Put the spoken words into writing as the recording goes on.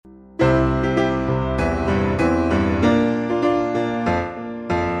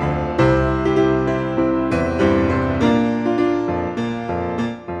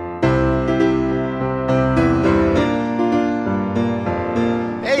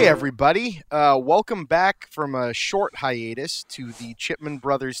Hey, everybody. Welcome back from a short hiatus to the Chipman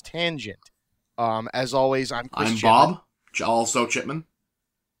Brothers Tangent. As always, I'm Chris I'm Chipman. Bob, also Chipman.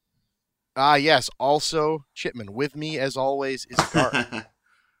 Yes, also Chipman. With me, as always, is Garth.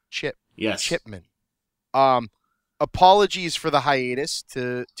 Yes. Chipman. Apologies for the hiatus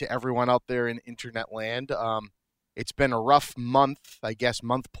to everyone out there in internet land. It's been a rough month, I guess,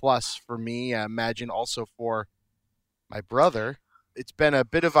 month plus for me. I imagine also for my brother. It's been a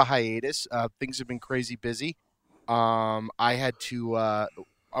bit of a hiatus. Things have been crazy busy. I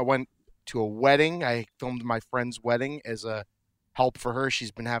went to a wedding. I filmed my friend's wedding as a help for her.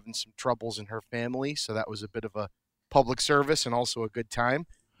 She's been having some troubles in her family, so that was a bit of a public service and also a good time.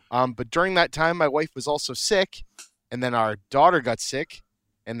 But during that time, my wife was also sick, and then our daughter got sick,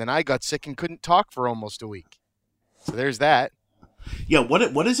 and then I got sick and couldn't talk for almost a week. So there's that. Yeah,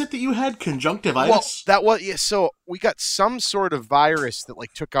 what is it that you had? Conjunctivitis? So we got some sort of virus that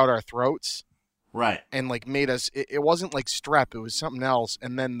took out our throats. Right. And made us, it wasn't like strep, it was something else.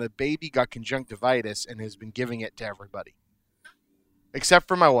 And then the baby got conjunctivitis and has been giving it to everybody. Except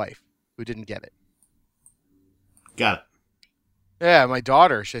for my wife, who didn't get it. Got it. Yeah, my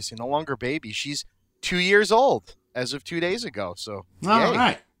daughter, she's no longer baby. She's 2 years old as of 2 days ago. So, All yay.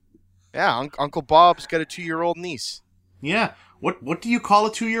 right. Yeah, Uncle Bob's got a 2-year-old niece. Yeah. What do you call a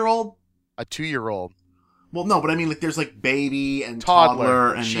 2-year-old? A 2-year-old. Well, no, but I mean, there's baby and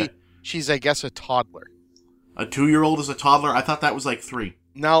Toddler. toddler and She's, I guess, a toddler. a 2-year-old is a toddler. I thought that was 3.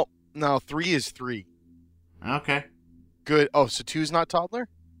 No, 3 is 3. Okay. Good. Oh, so 2's not toddler?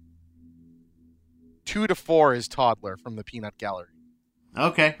 2 to 4 is toddler from the Peanut Gallery.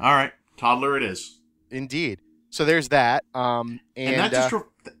 Okay. All right. Toddler it is. Indeed. So there's that. And that just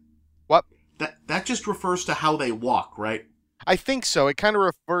what? That just refers to how they walk, right? I think so. It kind of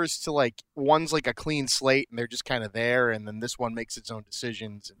refers to one's a clean slate and they're just kind of there, and then this one makes its own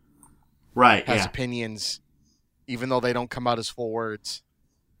decisions and Right. has Yeah. opinions, even though they don't come out as full words.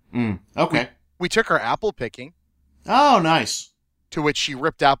 Okay. We took her apple picking, Oh, nice. to which she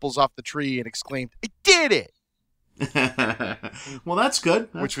ripped apples off the tree and exclaimed, "I did it!" Well, that's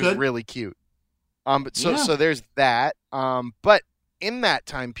good. Which was really cute. But Yeah. so there's that. But in that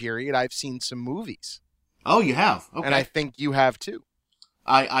time period, I've seen some movies. Oh, you have? Okay. And I think you have too.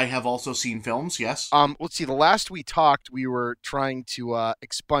 I have also seen films, yes. Let's see. The last we talked, we were trying to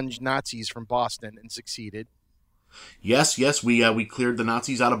expunge Nazis from Boston and succeeded. Yes, we cleared the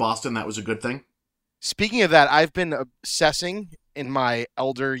Nazis out of Boston. That was a good thing. Speaking of that, I've been obsessing in my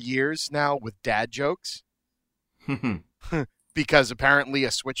elder years now with dad jokes. Because apparently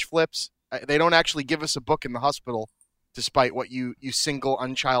a switch flips. They don't actually give us a book in the hospital, despite what you single,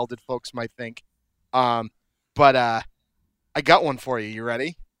 unchilded folks might think. But I got one for you. You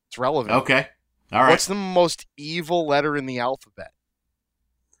ready? It's relevant. Okay. All right. What's the most evil letter in the alphabet?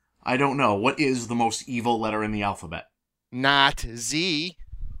 I don't know. What is the most evil letter in the alphabet? Not Z.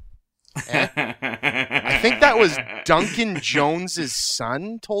 I think that was Duncan Jones's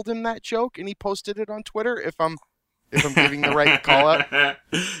son told him that joke, and he posted it on Twitter. If I'm giving the right call out.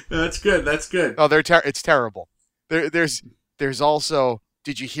 That's good. That's good. Oh, it's terrible. There's also.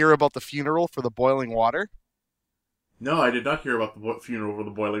 Did you hear about the funeral for the boiling water? No, I did not hear about the funeral for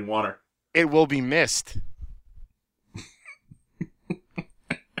the boiling water. It will be missed.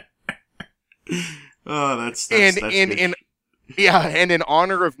 Oh, that's and good. and in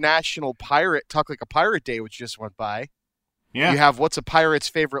honor of National Pirate Talk Like a Pirate Day, which just went by. Yeah. You have what's a pirate's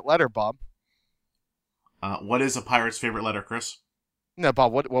favorite letter, Bob? What is a pirate's favorite letter, Chris? No,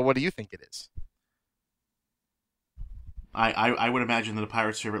 Bob. What do you think it is? I would imagine that a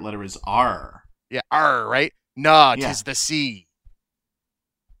pirate's favorite letter is R. Yeah, R, right? No, Yeah. 'tis the C.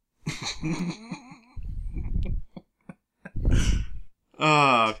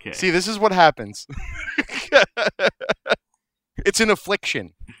 Oh, okay. See, this is what happens. It's an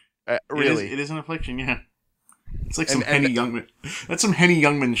affliction. Really. It is an affliction, yeah. It's like some Henny Youngman. That's some Henny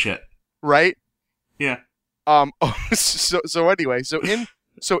Youngman shit. Right? Yeah. So anyway, so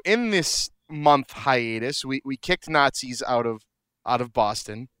in this month hiatus, we kicked Nazis out of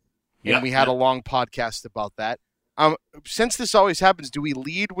Boston. And Yep, we had yep. a long podcast about that. Since this always happens, do we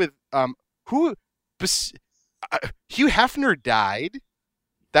lead with who? Hugh Hefner died.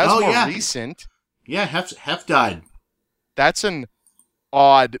 That's more recent. Yeah, Hef died. That's an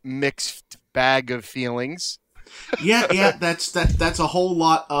odd mixed bag of feelings. Yeah, that's a whole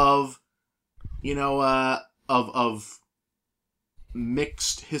lot of, of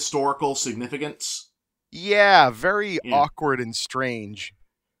mixed historical significance. Yeah, very awkward and strange.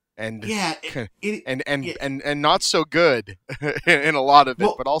 And and not so good in a lot of it,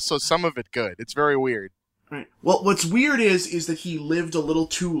 but also some of it good. It's very weird. Right. Well, what's weird is that he lived a little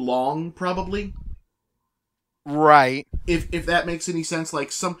too long, probably. Right. If that makes any sense,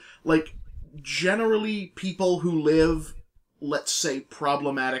 like generally people who live, let's say,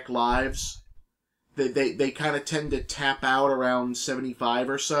 problematic lives, they kind of tend to tap out around 75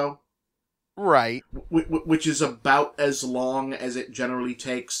 or so. Right. Which is about as long as it generally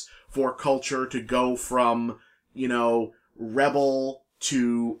takes for culture to go from, rebel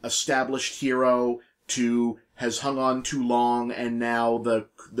to established hero to has hung on too long, and now the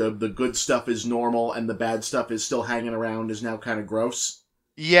good stuff is normal and the bad stuff is still hanging around, is now kind of gross.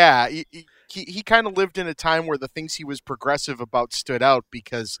 Yeah, he kind of lived in a time where the things he was progressive about stood out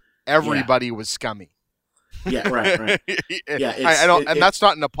because everybody was scummy. Yeah, right. Yeah, I don't, and that's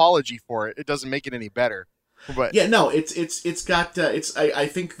not an apology for it. It doesn't make it any better. But yeah, no, it's got I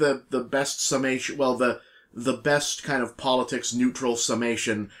think the best summation, well, the best kind of politics neutral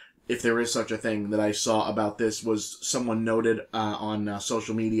summation, if there is such a thing, that I saw about this was someone noted on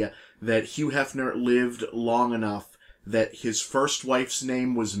social media that Hugh Hefner lived long enough that his first wife's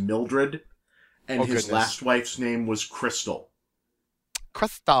name was Mildred and his last wife's name was Crystal.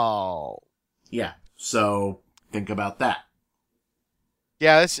 Crystal. Yeah. So think about that.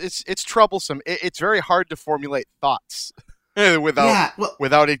 Yeah, it's troublesome. It's very hard to formulate thoughts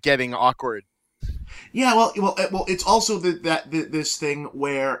without it getting awkward. Yeah, well, it's also this thing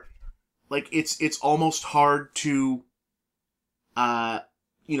where, like, it's almost hard to,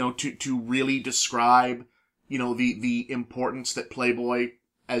 to really describe, the importance that Playboy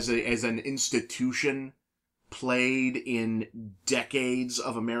as an institution played in decades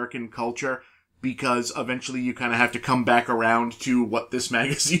of American culture. Because eventually you kind of have to come back around to what this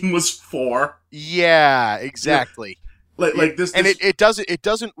magazine was for. Yeah, exactly. Like this, and it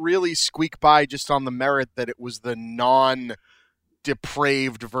doesn't really squeak by just on the merit that it was the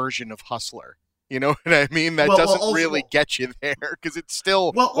non-depraved version of Hustler. You know what I mean? That doesn't really get you there because it's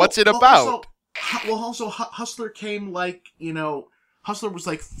still what's it about? Also, Hustler came Hustler was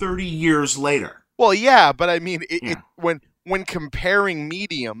like 30 years later. Well, yeah, but I mean, when comparing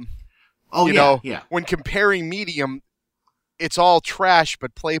Medium. When comparing Medium, it's all trash,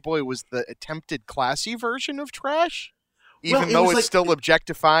 but Playboy was the attempted classy version of trash, even though it's still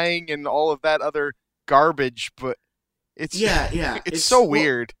objectifying and all of that other garbage. But it's it's so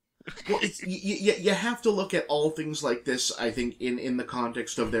weird. Well, you have to look at all things like this, I think, in the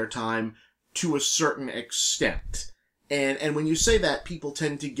context of their time to a certain extent. And when you say that, people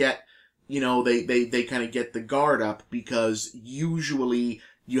tend to get, they kind of get the guard up because usually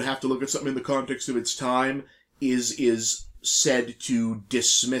you have to look at something in the context of its time is said to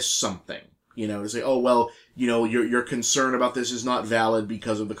dismiss something, to say, oh, well, your concern about this is not valid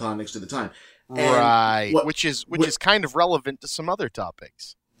because of the context of the time. And right. Which is kind of relevant to some other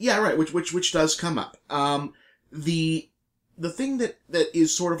topics. Yeah, right. Which does come up. The thing that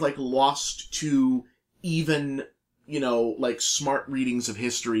is sort of like lost to even, like smart readings of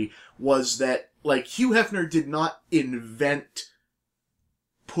history was that, like, Hugh Hefner did not invent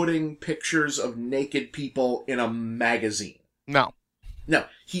putting pictures of naked people in a magazine. No.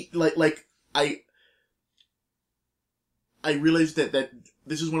 He I realized that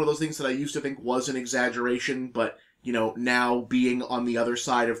this is one of those things that I used to think was an exaggeration, but now being on the other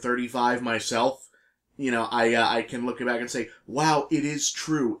side of 35 myself, I can look back and say, wow, it is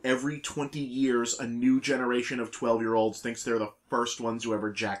true. Every 20 years, a new generation of 12-year-olds thinks they're the first ones who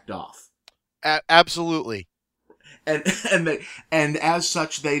ever jacked off. Absolutely. And as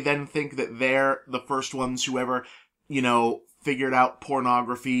such, they then think that they're the first ones who ever, figured out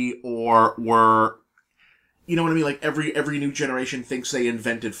pornography or were, you know what I mean? Like every new generation thinks they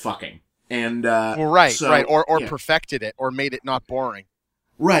invented fucking. And right, or perfected it or made it not boring.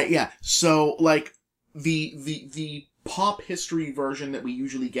 Right, yeah. So like the pop history version that we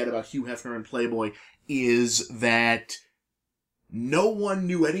usually get about Hugh Hefner and Playboy is that no one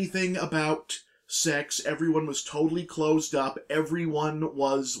knew anything about sex. Everyone was totally closed up. Everyone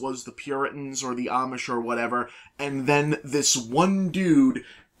was the Puritans or the Amish or whatever. And then this one dude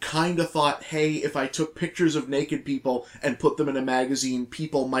kind of thought, hey, if I took pictures of naked people and put them in a magazine,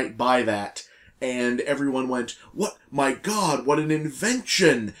 people might buy that. And everyone went, what? My God, what an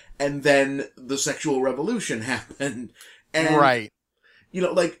invention! And then the sexual revolution happened. And, right.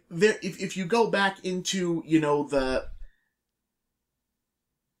 Like, there, if you go back into,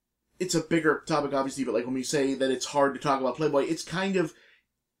 it's a bigger topic, obviously, but like when we say that it's hard to talk about Playboy, it's kind of,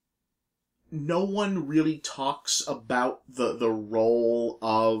 no one really talks about the role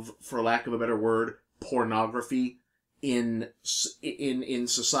of, for lack of a better word, pornography in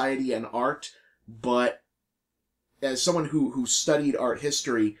society and art. But as someone who studied art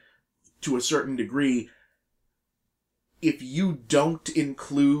history to a certain degree, if you don't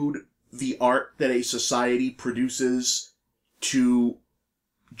include the art that a society produces to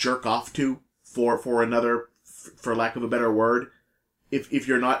jerk off to, for another, for lack of a better word, if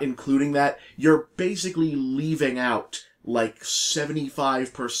you're not including that, you're basically leaving out like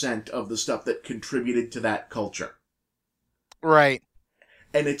 75% of the stuff that contributed to that culture. Right.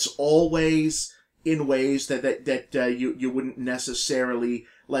 And it's always in ways that you wouldn't necessarily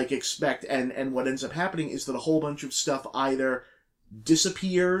like expect, and what ends up happening is that a whole bunch of stuff either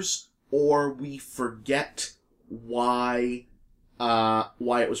disappears or we forget why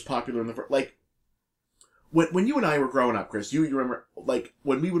it was popular in the first. Like when you and I were growing up, Chris, you remember like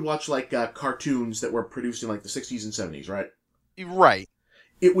when we would watch like cartoons that were produced in like the 60s and 70s, right? Right.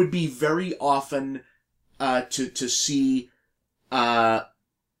 It would be very often to see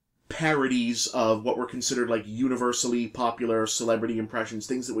parodies of what were considered like universally popular celebrity impressions,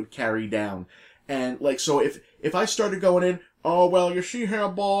 things that would carry down. And like, so if I started going in, oh, well, you see here,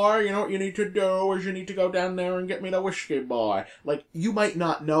 boy, you know what you need to do is you need to go down there and get me the whiskey, boy. Like, you might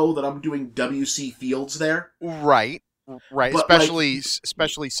not know that I'm doing W.C. Fields there. Right. Right. But,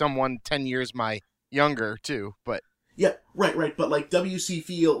 Especially someone 10 years my younger, too. But yeah, right. But like W.C.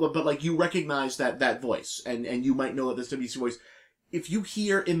 Fields, but like you recognize that voice, and you might know that this W.C. voice. If you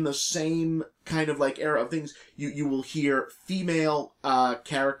hear in the same kind of like era of things, you will hear female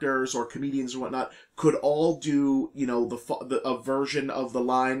characters or comedians or whatnot could all do, you know, a version of the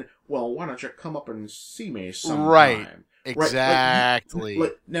line, well, why don't you come up and see me sometime? Right. Exactly.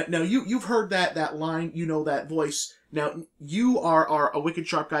 Like, now you've heard that line, you know that voice. Now, you are a wicked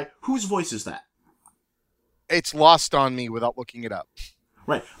sharp guy. Whose voice is that? It's lost on me without looking it up.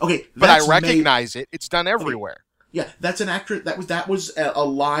 Right. Okay. But I recognize it. It's done everywhere. Okay. Yeah, that's an actress. That was a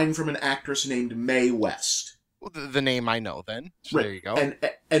line from an actress named Mae West. Well, the name I know, then. So right. There you go.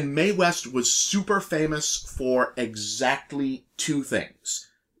 And Mae West was super famous for exactly two things,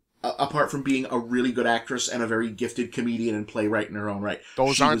 apart from being a really good actress and a very gifted comedian and playwright in her own right.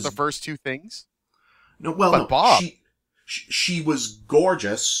 Those aren't the first two things. No, well, but no. Bob. She was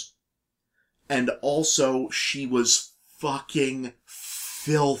gorgeous, and also she was fucking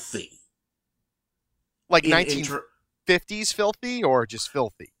filthy. Like 1950s filthy or just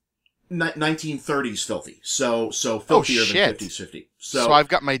filthy? 1930s filthy. So filthier than 50s 50. So I've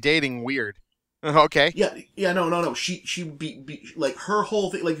got my dating weird. Okay. Yeah, no. She be like her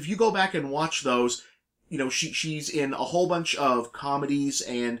whole thing. Like if you go back and watch those, you know, she's in a whole bunch of comedies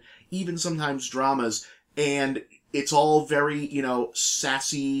and even sometimes dramas, and it's all very, you know,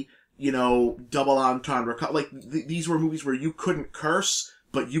 sassy, you know, double entendre. Like these were movies where you couldn't curse,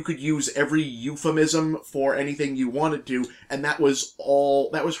 but you could use every euphemism for anything you wanted to, and that was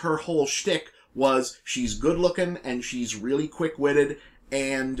her whole shtick, was she's good looking, and she's really quick-witted,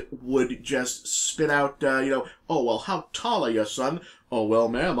 and would just spit out, you know, oh, well, how tall are you, son? Oh, well,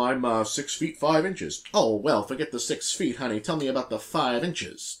 ma'am, I'm 6 feet 5 inches. Oh, well, forget the 6 feet, honey, tell me about the 5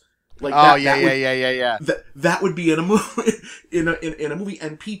 inches. Like yeah. That would be in a movie, in a movie,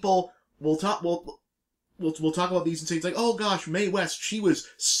 and people will talk, We'll talk about these and say, it's like, oh gosh, Mae West, she was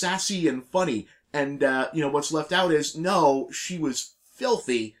sassy and funny. And, you know, what's left out is, no, she was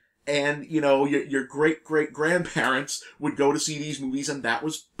filthy. And, you know, your great-great-grandparents would go to see these movies, and that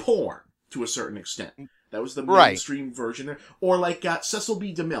was porn, to a certain extent. That was the mainstream version. Or like Cecil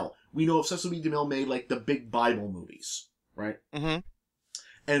B. DeMille. We know if Cecil B. DeMille made, like, the big Bible movies, right? Mm-hmm.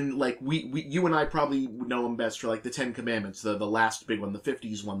 And, like, you and I probably would know him best for, like, the Ten Commandments, the last big one, the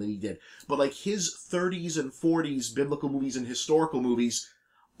 50s one that he did. But, like, his 30s and 40s biblical movies and historical movies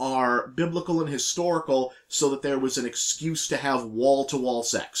are biblical and historical so that there was an excuse to have wall-to-wall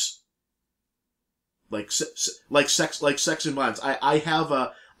sex. Like sex and violence. I have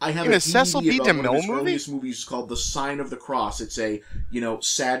a Cecil B. DeMille movie? Earliest movies called The Sign of the Cross. It's a, you know,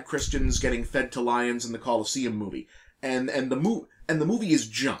 sad Christians getting fed to lions in the Colosseum movie. And the movie is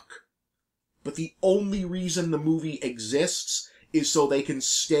junk. But the only reason the movie exists is so they can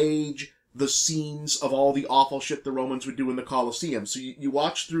stage the scenes of all the awful shit the Romans would do in the Colosseum. So you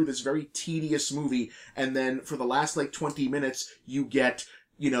watch through this very tedious movie, and then for the last, like, 20 minutes, you get,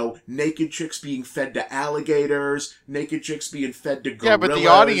 you know, naked chicks being fed to alligators, naked chicks being fed to gorillas. Yeah, but the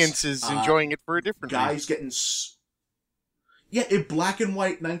audience is enjoying it for a different reason. Guys getting... Yeah, in black and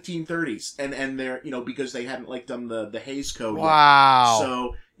white 1930s. And they're, you know, because they hadn't, like, done the Hays Code yet. Wow.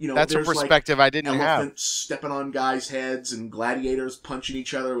 So, you know, that's a perspective, like, I didn't have. Elephants stepping on guys' heads and gladiators punching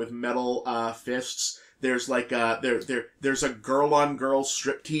each other with metal fists. There's, like, there's a girl-on-girl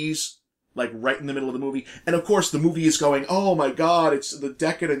striptease, like, right in the middle of the movie. And, of course, the movie is going, oh, my God, it's the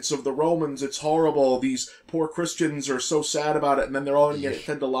decadence of the Romans. It's horrible. These poor Christians are so sad about it. And then they're all going to get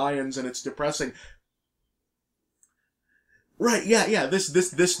fed to lions, and it's depressing. Right, yeah.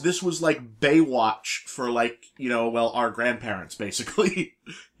 This was like Baywatch for like, well, our grandparents, basically.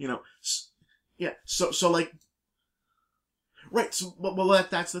 Yeah. So like, right. So, well,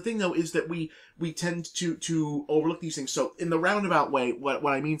 that's the thing though, is that we tend to overlook these things. So in the roundabout way, what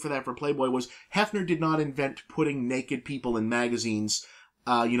I mean for that for Playboy was Hefner did not invent putting naked people in magazines.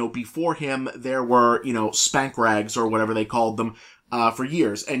 Before him, there were, spank rags or whatever they called them, for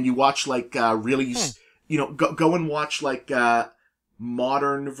years. And you watch like, really, go and watch like,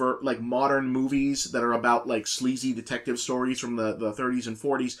 modern movies that are about like sleazy detective stories from the 30s and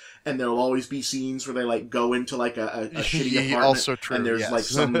 40s, and there'll always be scenes where they like go into like a shitty apartment, also true, and there's yes. like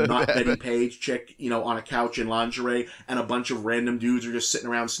some not Betty Page chick, on a couch in lingerie, and a bunch of random dudes are just sitting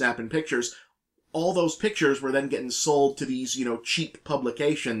around snapping pictures. All those pictures were then getting sold to these, cheap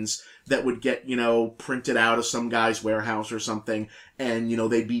publications that would get, printed out of some guy's warehouse or something, and,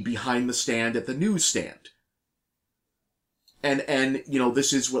 they'd be behind the stand at the newsstand. And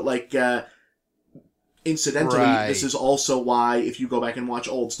this is what, like, incidentally, right. This is also why, if you go back and watch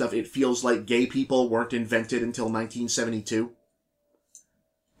old stuff, it feels like gay people weren't invented until 1972.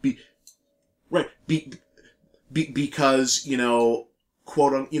 Because,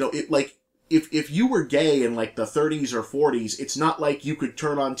 quote, it, like, if you were gay in like the 30s or 40s, it's not like you could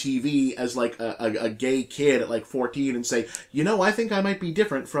turn on TV as like a gay kid at like 14 and say, I think I might be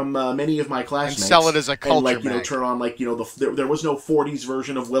different from many of my classmates. And sell it as a culture and like, turn on like, there was no 40s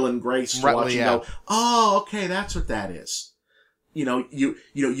version of Will and Grace to watch and go, oh, okay, that's what that is.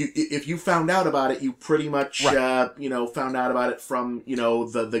 If you found out about it, you pretty much, right. Found out about it from,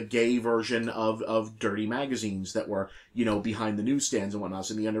 the gay version of dirty magazines that were, behind the newsstands and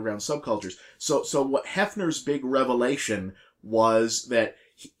whatnot in the underground subcultures. So what Hefner's big revelation was that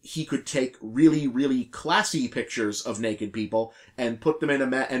he could take really, really classy pictures of naked people and put them in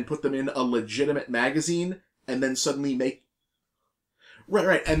a legitimate magazine, and then suddenly make,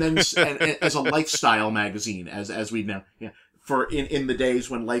 right, and then, and as a lifestyle magazine, as we know, yeah. For in the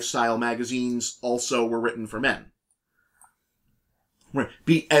days when lifestyle magazines also were written for men. Right.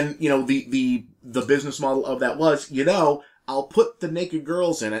 And, the business model of that was, I'll put the naked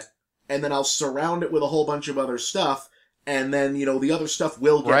girls in it, and then I'll surround it with a whole bunch of other stuff, and then, the other stuff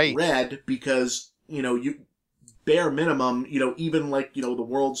will get read because, you, bare minimum, even like, the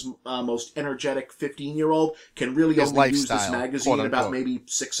world's most energetic 15-year-old can really only use this magazine about maybe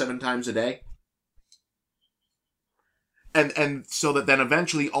 6-7 times a day. And so that then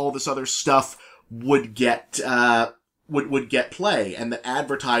eventually all this other stuff would get would get play, and the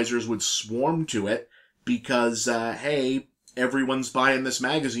advertisers would swarm to it because hey, everyone's buying this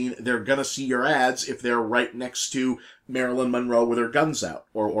magazine. They're gonna see your ads if they're right next to Marilyn Monroe with her guns out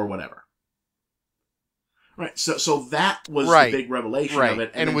or whatever. Right. So that was the big revelation of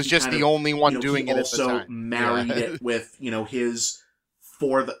it, and it was just the only one doing it at the time. Also married it with his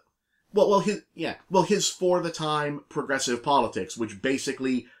for the. his for the time progressive politics, which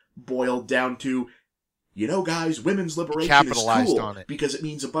basically boiled down to, guys, women's liberation is cool on it because it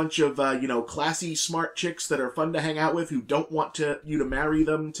means a bunch of classy, smart chicks that are fun to hang out with who don't want you to marry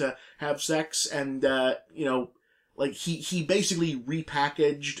them to have sex, and like he basically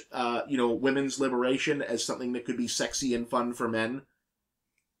repackaged women's liberation as something that could be sexy and fun for men.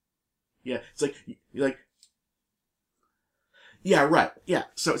 Yeah, it's like. Yeah, right. Yeah.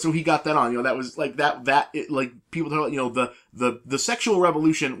 So he got that on. That was like people talk about, the sexual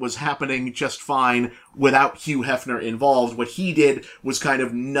revolution was happening just fine without Hugh Hefner involved. What he did was kind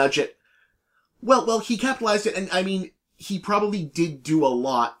of nudge it. Well, he capitalized it, and I mean, he probably did do a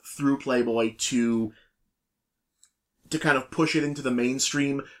lot through Playboy to kind of push it into the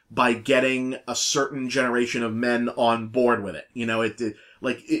mainstream by getting a certain generation of men on board with it.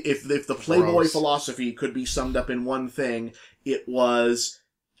 Like, if the Playboy philosophy could be summed up in one thing, it was,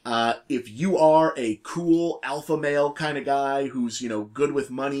 if you are a cool alpha male kind of guy who's, good with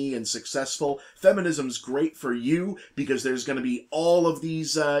money and successful, feminism's great for you because there's going to be all of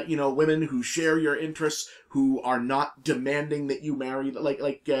these, women who share your interests who are not demanding that you marry.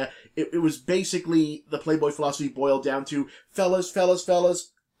 It was basically the Playboy philosophy boiled down to, fellas,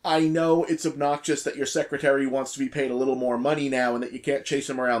 I know it's obnoxious that your secretary wants to be paid a little more money now and that you can't chase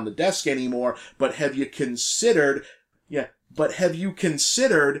him around the desk anymore, but have you considered that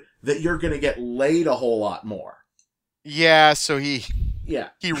you're going to get laid a whole lot more? Yeah, so he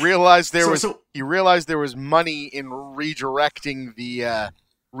realized there was money in redirecting the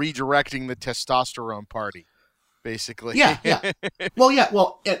testosterone party, basically. Yeah.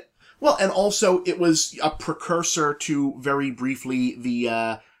 And also it was a precursor to, very briefly,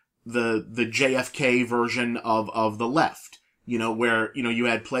 the JFK version of the left, where, you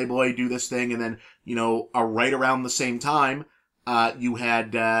had Playboy do this thing, and then, right around the same time, You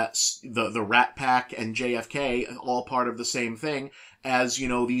had the Rat Pack and JFK, all part of the same thing, as,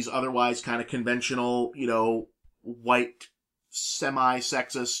 these otherwise kind of conventional, white,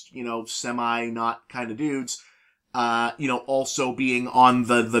 semi-sexist, semi-not kind of dudes, also being on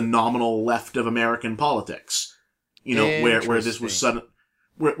the nominal left of American politics. Where this was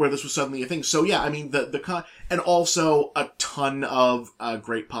where this was suddenly a thing. So yeah, I mean and also a ton of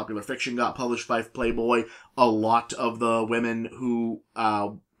great popular fiction got published by Playboy. A lot of the women who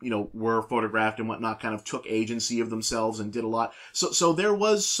were photographed and whatnot kind of took agency of themselves and did a lot. So there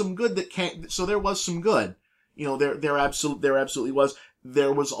was some good that came. So there was some good. There absolutely was.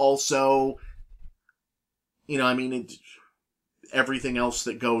 There was also, everything else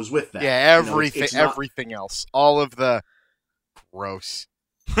that goes with that. Yeah, everything else. All of the gross.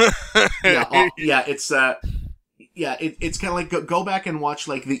 It's kind of like go back and watch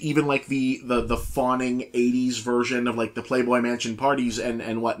like the fawning 80s version of like the Playboy Mansion parties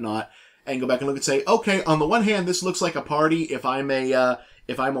and whatnot, and go back and look and say, okay, on the one hand, this looks like a party if I'm a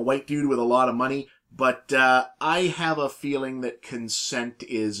white dude with a lot of money, but I have a feeling that consent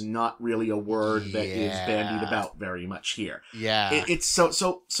is not really a word that is bandied about very much here. Yeah, it's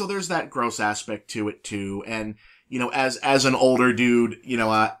so there's that gross aspect to it too, and as an older dude,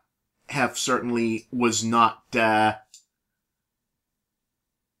 Hef certainly was not,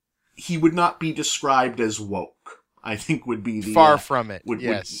 he would not be described as woke, I think would be the... Far from it,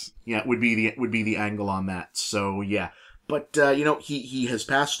 yes. Would be the angle on that, so yeah. But, he has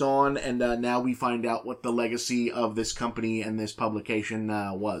passed on, and now we find out what the legacy of this company and this publication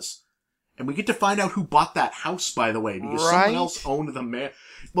was. And we get to find out who bought that house, by the way, because someone else owned the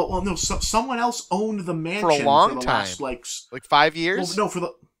someone else owned the mansion for a long time. Last, like 5 years? Well, for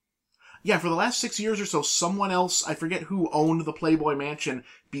the last 6 years or so, someone else, I forget who, owned the Playboy Mansion,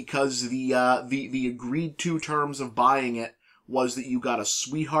 because the agreed to terms of buying it was that you got a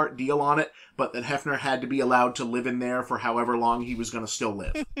sweetheart deal on it, but that Hefner had to be allowed to live in there for however long he was going to still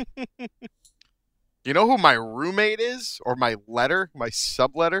live. You know who my roommate is? Or my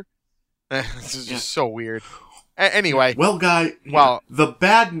subletter? This is just so weird. Anyway. Well, guy,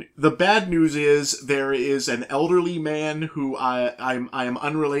 the bad news is there is an elderly man who I am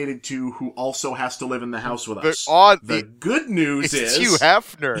unrelated to who also has to live in the house with us. The good news is Hugh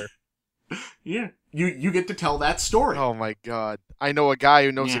Hefner. Yeah. You get to tell that story. Oh my god. I know a guy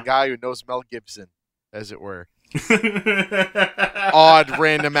who knows a guy who knows Mel Gibson, as it were. Odd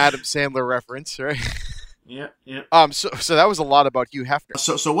random Adam Sandler reference, right? Yeah. So that was a lot about Hugh Hefner.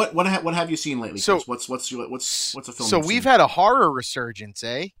 So what have you seen lately, Chris? What's a film? So we've had a horror resurgence,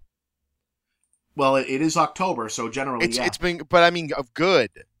 eh? Well, it is October, so generally, it's been, but I mean, of good.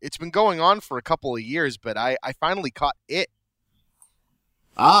 It's been going on for a couple of years, but I finally caught it.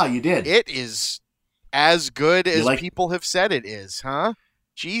 Ah, you did. It is as good as people have said it is, huh?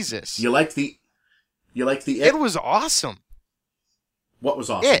 Jesus. You like the It was awesome. What was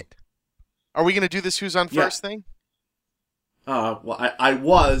awesome? It. Are we going to do this Who's on First thing? Well, I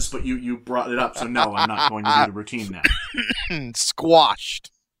was, but you brought it up, so no, I'm not going to do the routine now.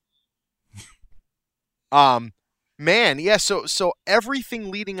 Squashed. Man, yeah, so everything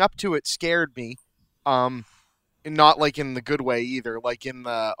leading up to it scared me. Not like in the good way either, like in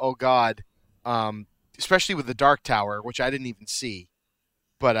the, oh god, especially with the Dark Tower, which I didn't even see.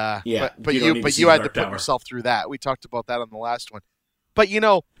 But you had to put yourself through that. We talked about that on the last one. But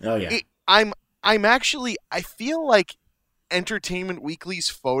I'm actually, I feel like Entertainment Weekly's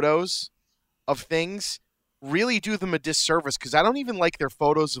photos of things really do them a disservice, because I don't even like their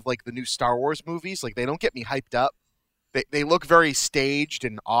photos of like the new Star Wars movies. Like, they don't get me hyped up. They look very staged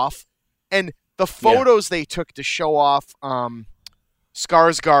and off. And the photos they took to show off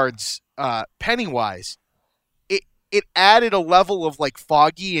Skarsgård's Pennywise, it added a level of like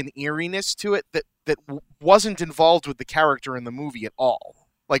foggy and eeriness to it that wasn't involved with the character in the movie at all.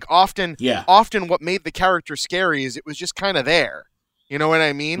 Like often what made the character scary is it was just kind of there. You know what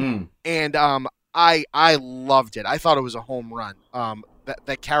I mean? And I loved it. I thought it was a home run.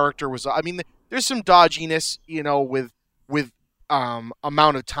 That character was, I mean, there's some dodginess, with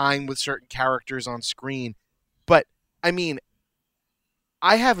amount of time with certain characters on screen. But I mean,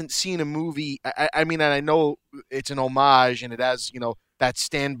 I haven't seen a movie. I mean, and I know it's an homage and it has, that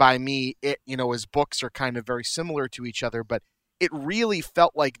Stand By Me, his books are kind of very similar to each other, but it really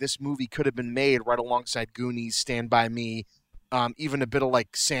felt like this movie could have been made right alongside Goonies, Stand By Me, even a bit of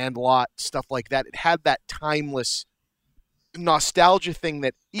like Sandlot, stuff like that. It had that timeless nostalgia thing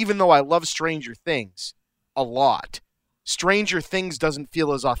that, even though I love Stranger Things a lot, Stranger Things doesn't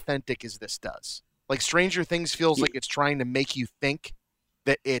feel as authentic as this does. Like, Stranger Things feels like it's trying to make you think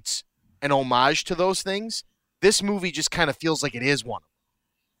that it's an homage to those things. this movie just kind of feels like it is one.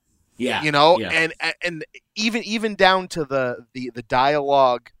 Yeah. You know, Yeah. and even down to the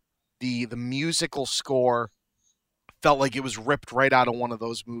dialogue, the musical score felt like it was ripped right out of one of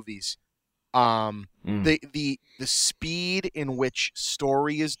those movies. The speed in which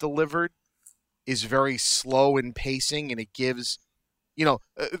story is delivered is very slow in pacing, and it gives, you know,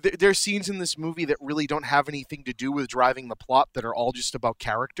 there's scenes in this movie that really don't have anything to do with driving the plot, that are all just about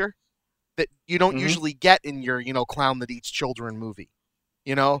character, that you don't usually get in your, you know, clown that eats children movie,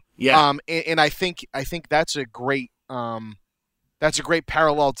 you know? Yeah. And I think that's a great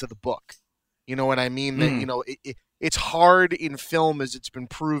parallel to the book. You know what I mean? That, you know, it's hard in film, as it's been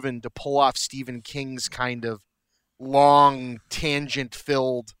proven, to pull off Stephen King's kind of long tangent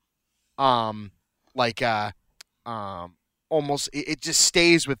filled, almost, it just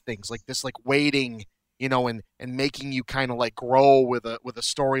stays with things like this, like waiting, you know, and making you kind of like grow with a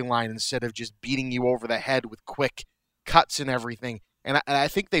storyline, instead of just beating you over the head with quick cuts and everything. And I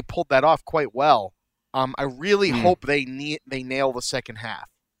think they pulled that off quite well. I really hope they nail the second half.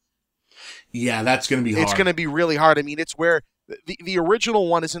 Yeah, that's going to be hard. It's going to be really hard. I mean, it's where the original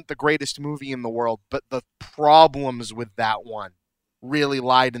one isn't the greatest movie in the world, but the problems with that one really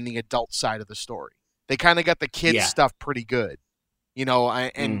lied in the adult side of the story. They kind of got the kids stuff pretty good, you know,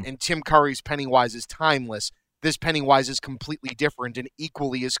 and Tim Curry's Pennywise is timeless. This Pennywise is completely different and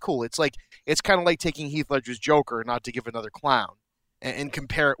equally as cool. It's kind of like taking Heath Ledger's Joker, not to give another clown, and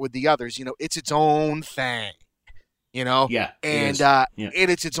compare it with the others. You know, it's its own thing, you know? Yeah. And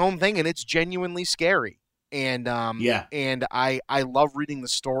it's its own thing, and it's genuinely scary. And and I love reading the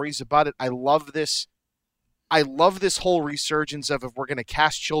stories about it. I love this whole resurgence of, if we're going to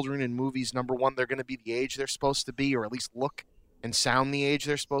cast children in movies, number one, they're going to be the age they're supposed to be, or at least look and sound the age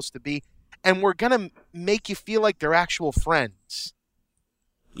they're supposed to be. And we're going to make you feel like they're actual friends.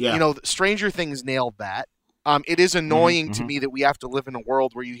 Yeah. You know, Stranger Things nailed that. It is annoying to me that we have to live in a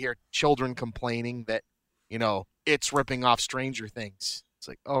world where you hear children complaining that, you know, it's ripping off Stranger Things. It's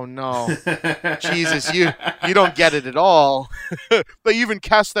like, oh no, Jesus, you don't get it at all. They even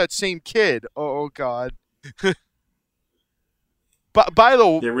cast that same kid. Oh God. But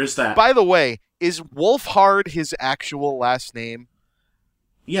there is that. By the way, is Wolfhard his actual last name?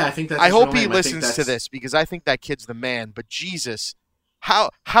 Yeah, I think that's. I hope he listens to this, because I think that kid's the man. But Jesus,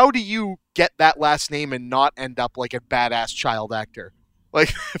 how do you get that last name and not end up like a badass child actor like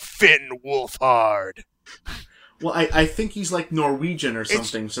Finn Wolfhard? Well, I think he's like Norwegian or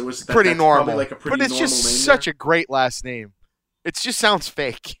something, so it's pretty normal. Like a pretty but it's normal just name such there. a great last name. It just sounds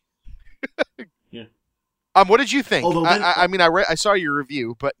fake. Yeah. What did you think? Although then, I saw your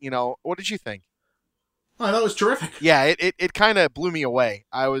review, but you know, what did you think? Oh, that was terrific. Yeah, it kind of blew me away.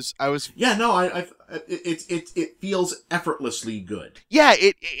 I was. Yeah, no, it feels effortlessly good. Yeah,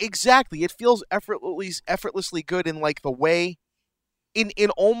 exactly. It feels effortlessly good in like the way, in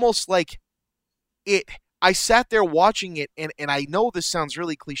almost like it. I sat there watching it, and I know this sounds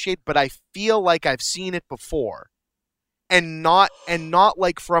really cliched, but I feel like I've seen it before. And not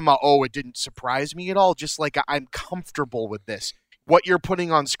like from it didn't surprise me at all. Just like I'm comfortable with this. What you're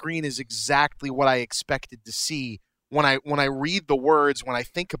putting on screen is exactly what I expected to see. When I read the words, when I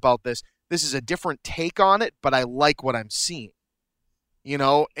think about this is a different take on it, but I like what I'm seeing. You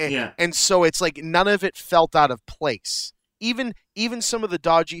know? And so it's like none of it felt out of place. Even some of the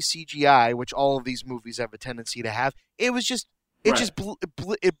dodgy CGI, which all of these movies have a tendency to have, it was just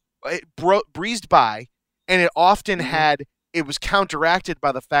breezed by. And it often it was counteracted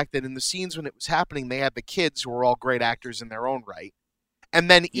by the fact that in the scenes when it was happening, they had the kids who were all great actors in their own right.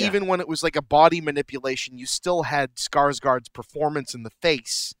 And then even when it was like a body manipulation, you still had Skarsgård's performance in the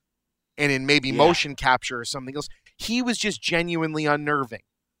face and in maybe motion capture or something else. He was just genuinely unnerving.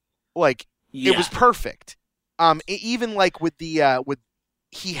 Like, it was perfect. Even like with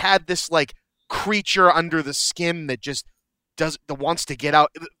he had this like creature under the skin that just wants to get out.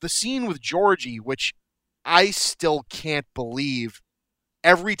 The scene with Georgie, which I still can't believe.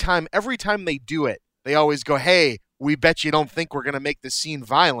 Every time they do it, they always go, "Hey, we bet you don't think we're going to make this scene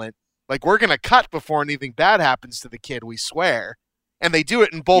violent. Like, we're going to cut before anything bad happens to the kid, we swear." And they do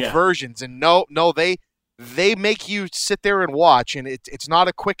it in both versions. And no, they make you sit there and watch, and it's not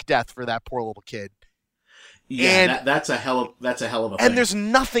a quick death for that poor little kid. Yeah, and that's a hell of a thing. And there's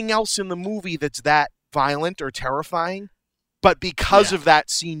nothing else in the movie that's that violent or terrifying, but because of that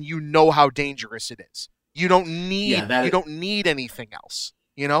scene, you know how dangerous it is. You don't need anything else,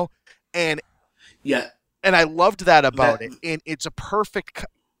 you know? And I loved that about it. And it's a perfect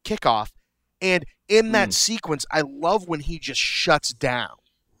kickoff. And in that sequence, I love when he just shuts down.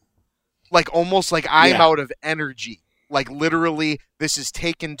 Like, almost like I'm out of energy. Like, literally, this has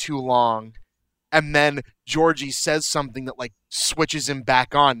taken too long. and then Georgie says something that like switches him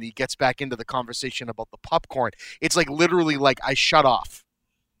back on, and he gets back into the conversation about the popcorn. It's like literally like I shut off.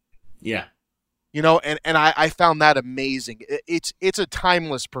 Yeah. You know, and I found that amazing. It's a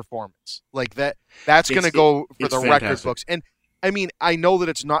timeless performance. Like that's going to go for the fantastic. record books. And I mean, I know that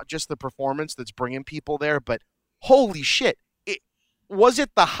it's not just the performance that's bringing people there, but holy shit. Was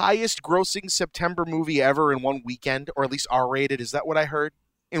it the highest grossing September movie ever in one weekend, or at least R-rated? Is that what I heard?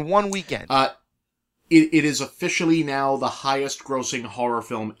 In one weekend. It is officially now the highest grossing horror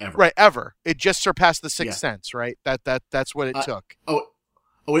film ever. Right, ever. It just surpassed The Sixth Sense, right? That's what it took.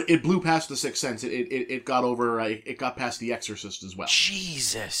 It blew past The Sixth Sense. It got over. It got past The Exorcist as well.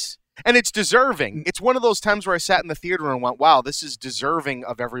 Jesus. And it's deserving. It's one of those times where I sat in the theater and went, wow, this is deserving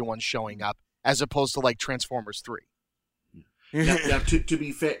of everyone showing up, as opposed to like Transformers 3. Now, to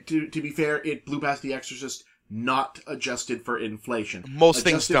be fair, it blew past The Exorcist, not adjusted for inflation. Most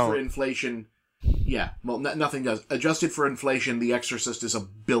things don't. Adjusted for inflation, yeah, well, nothing does. Adjusted for inflation, The Exorcist is $1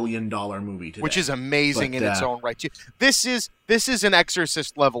 billion movie today. Which is amazing in its own right, too. This is an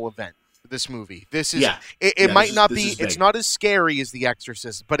Exorcist level event, this movie. This is, it might not be, it's not as scary as The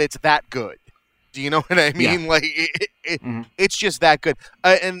Exorcist, but it's that good. Do you know what I mean? Yeah. Like, it's just that good.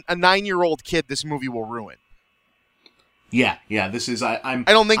 And a 9-year-old kid, this movie will ruin. Yeah. This is, I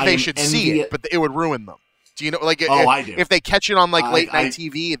don't think they should see it, but it would ruin them. Do you know, like, I do. If they catch it on, like, late night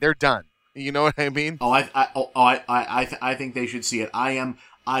TV, they're done. You know what I mean? I think they should see it. I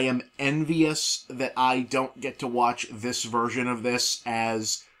am envious that I don't get to watch this version of this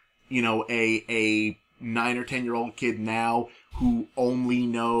as, you know, a 9 or 10-year-old kid now who only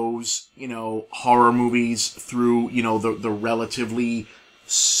knows, you know, horror movies through, you know, the relatively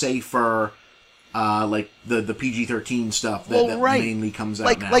safer, like the PG-13 stuff that mainly comes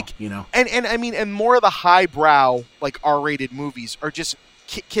out now, you know. And I mean, and more of the highbrow, like R-rated movies are just,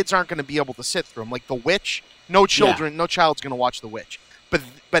 kids aren't going to be able to sit through them. Like The Witch, no child's going to watch The Witch.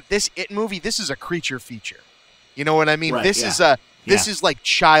 But this It movie, this is a creature feature. You know what I mean? Right, this is like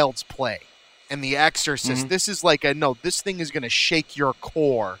Child's Play. And The Exorcist, this is like this thing is going to shake your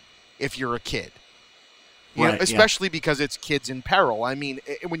core if you're a kid. You know, especially because it's kids in peril. I mean,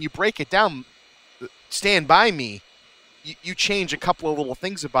 when you break it down, Stand By Me, you change a couple of little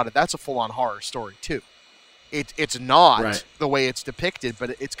things about it. That's a full-on horror story, too. It's not the way it's depicted,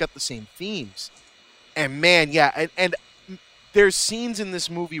 but it's got the same themes. And man, and there's scenes in this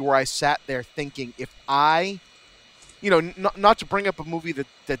movie where I sat there thinking, if I, you know, not to bring up a movie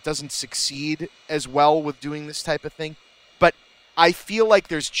that doesn't succeed as well with doing this type of thing, but I feel like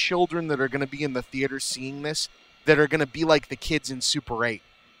there's children that are going to be in the theater seeing this that are going to be like the kids in Super 8.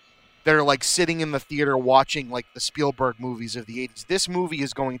 They're like sitting in the theater watching like the Spielberg movies of the 80s. This movie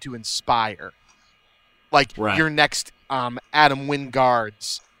is going to inspire like your next Adam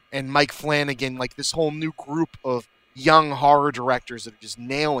Wingards and Mike Flanagan, like this whole new group of young horror directors that are just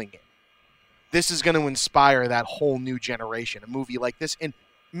nailing it. This is going to inspire that whole new generation, a movie like this. And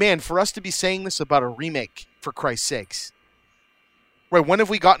man, for us to be saying this about a remake, for Christ's sakes. Right, when have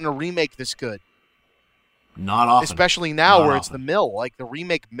we gotten a remake this good? Not often. Especially now where it's the mill. Like the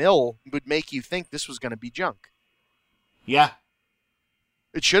remake mill would make you think this was going to be junk. Yeah.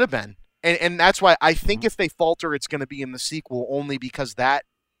 It should have been. And that's why I think if they falter, it's going to be in the sequel, only because that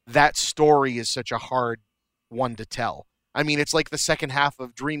story is such a hard one to tell. I mean, it's like the second half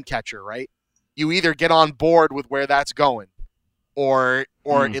of Dreamcatcher, right? You either get on board with where that's going, or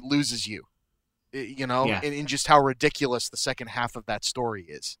it loses you. You know, in just how ridiculous the second half of that story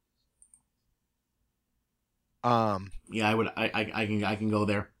is. I can go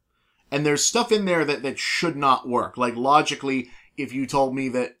there. And there's stuff in there that should not work. Like logically, if you told me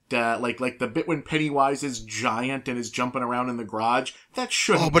that like the bit when Pennywise is giant and is jumping around in the garage, that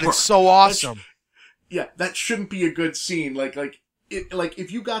shouldn't work. Oh, but it's so awesome. That shouldn't be a good scene. Like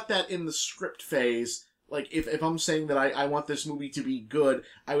if you got that in the script phase, like if I'm saying that I want this movie to be good,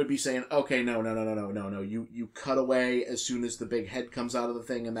 I would be saying, okay, no. You cut away as soon as the big head comes out of the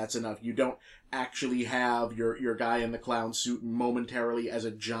thing, and that's enough. You don't actually have your guy in the clown suit momentarily as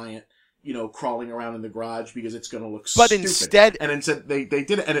a giant, you know, crawling around in the garage because it's going to look stupid. But instead they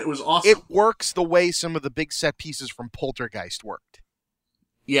did it, and it was awesome. It works the way some of the big set pieces from Poltergeist worked.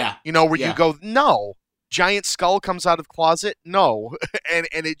 Yeah. You know, where you go, no, giant skull comes out of closet, no, and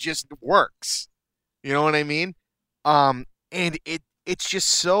it just works. You know what I mean? And it's just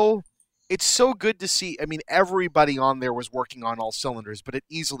so good to see. I mean, everybody on there was working on all cylinders, but it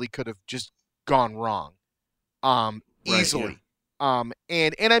easily could have just gone wrong. Easily. And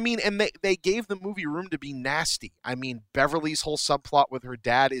I mean, and they gave the movie room to be nasty. I mean, Beverly's whole subplot with her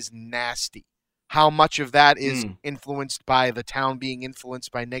dad is nasty. How much of that is influenced by the town being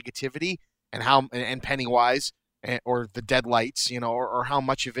influenced by negativity? and Pennywise or the Deadlights, or how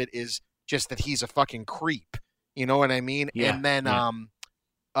much of it is just that he's a fucking creep. You know what I mean? Yeah, And then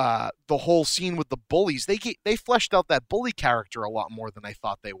yeah. the whole scene with the bullies, they fleshed out that bully character a lot more than I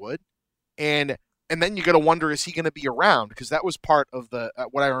thought they would. And then you got to wonder, is he going to be around? Because that was part of the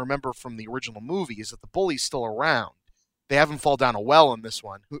what I remember from the original movie is that the bully's still around. They haven't fall down a well in this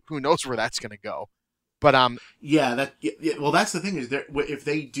one. Who knows where that's going to go? But yeah. Well, that's the thing is, if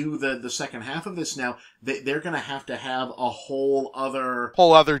they do the second half of this now, they're going to have a whole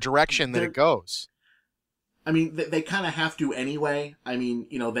other direction that it goes. I mean, they kind of have to anyway. I mean,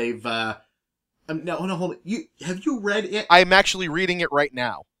 they've no, hold it. Have you read it? I'm actually reading it right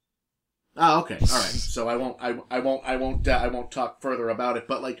now. Oh, okay, all right. So I won't talk further about it.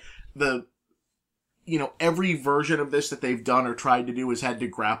 But like every version of this that they've done or tried to do has had to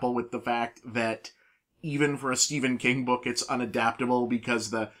grapple with the fact that even for a Stephen King book, it's unadaptable because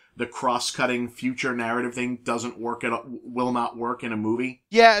the cross-cutting future narrative thing doesn't work will not work in a movie.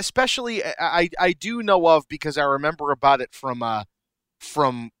 Yeah, especially I do know of, because I remember about it from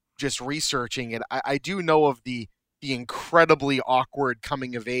just researching it. I do know of the incredibly awkward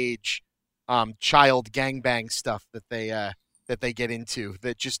coming of age child gangbang stuff that they get into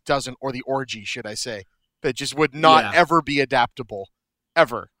that just doesn't, or the orgy, should I say, that just would not ever be adaptable,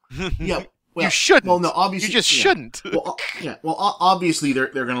 ever. Yeah. Well, you shouldn't. Well, no, obviously you just shouldn't. Well, yeah. Well, obviously they're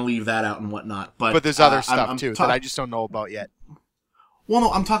going to leave that out and whatnot. But there's other stuff too that I just don't know about yet. Well,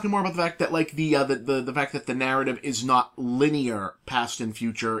 no, I'm talking more about the fact that like the fact that the narrative is not linear, past and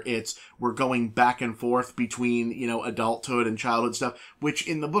future. We're going back and forth between adulthood and childhood stuff, which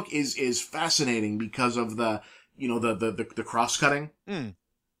in the book is fascinating because of the the cross cutting, and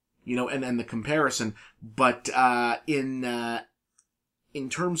the comparison. But in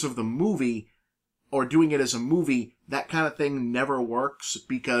terms of the movie, or doing it as a movie, that kind of thing never works,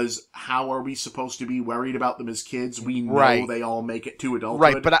 because how are we supposed to be worried about them as kids? We know they all make it to adulthood.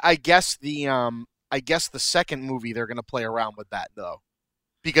 Right, but I guess the second movie they're going to play around with that, though.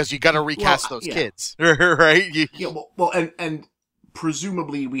 Because you got to recast those kids, right? Yeah, well, and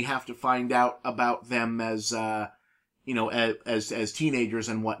presumably we have to find out about them as as teenagers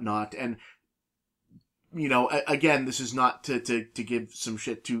and whatnot. And again, this is not to give some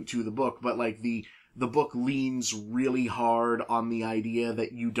shit to the book, but like the book leans really hard on the idea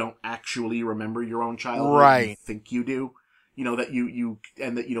that you don't actually remember your own childhood. Right. You think you do. That you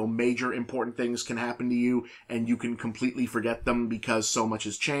and that, major important things can happen to you and you can completely forget them because so much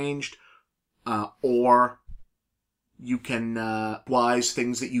has changed. Or you can, wise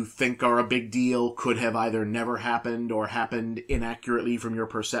things that you think are a big deal could have either never happened or happened inaccurately from your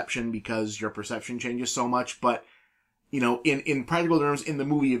perception because your perception changes so much. But, in practical terms, in the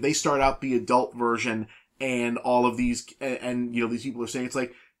movie, if they start out the adult version and all of these, and these people are saying, it's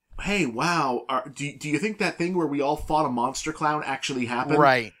like, hey, wow, do you think that thing where we all fought a monster clown actually happened?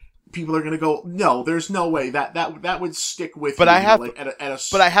 Right. People are going to go, no, there's no way that would stick with but you. I have,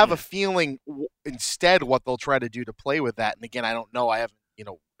 but I have a feeling instead what they'll try to do to play with that. And again, I don't know. I haven't,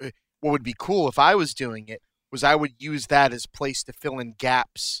 what would be cool if I was doing it was I would use that as place to fill in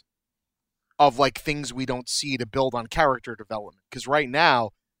gaps of like things we don't see to build on character development. Because right now,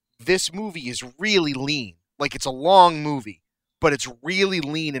 this movie is really lean. Like, it's a long movie, but it's really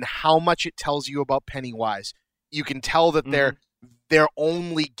lean in how much it tells you about Pennywise. You can tell that they're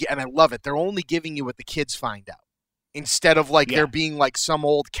only, and I love it, they're only giving you what the kids find out. Instead of like there being like some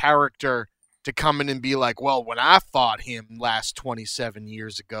old character to come in and be like, well, when I fought him last 27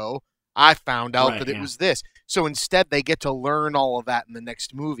 years ago, I found out that it was this. So instead they get to learn all of that in the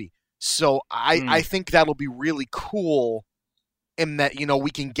next movie. So I think that'll be really cool in that,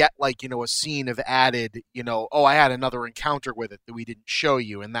 we can get like, a scene of added, oh, I had another encounter with it that we didn't show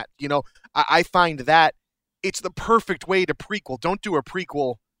you. And that, I find that it's the perfect way to prequel. Don't do a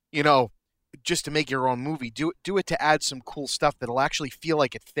prequel, just to make your own movie. Do it to add some cool stuff that'll actually feel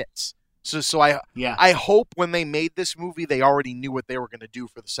like it fits. So I hope when they made this movie, they already knew what they were going to do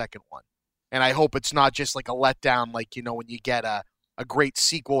for the second one. And I hope it's not just like a letdown, like, when you get a great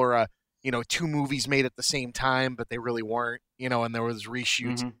sequel or two movies made at the same time, but they really weren't, and there was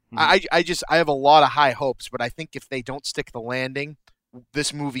reshoots. I have a lot of high hopes, but I think if they don't stick the landing,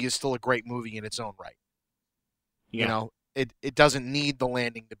 this movie is still a great movie in its own right. Yeah. It doesn't need the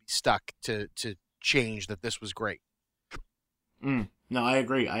landing to be stuck to change that this was great. No, I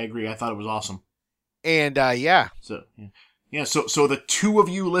agree. I thought it was awesome. And So the two of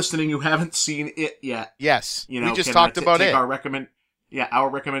you listening who haven't seen it yet, yes, we just talked about it. Our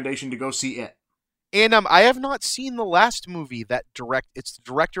recommendation to go see it. And I have not seen the last movie that it's the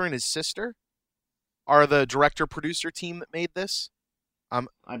director and his sister are the director producer team that made this.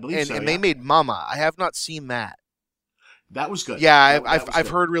 I believe and so. and they made Mama. I have not seen that. That was good. Yeah, That was I've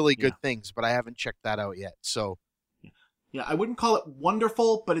good. heard really good things, but I haven't checked that out yet. So, Yeah, I wouldn't call it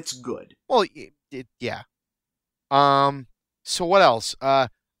wonderful, but it's good. well, yeah. So what else? Oh,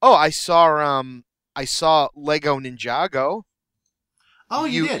 I saw Lego Ninjago. Oh,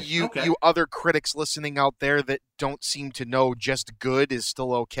 you did? You Okay. you other critics listening out there that don't seem to know just good is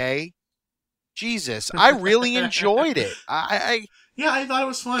still okay. Jesus, I really enjoyed it. Yeah, I thought it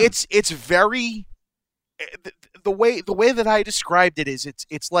was fun. It's very the way that I described it is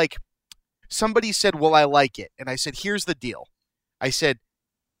it's like somebody said, "Well, I like it," and I said, "Here's the deal." I said,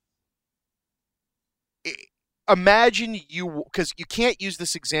 imagine you, because you can't use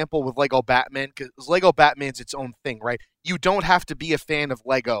this example with Lego Batman because Lego Batman's its own thing, right? You don't have to be a fan of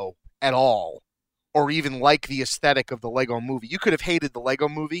Lego at all or even like the aesthetic of the Lego movie. You could have hated the Lego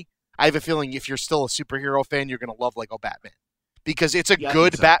movie. I have a feeling if you're still a superhero fan, you're going to love Lego Batman because it's a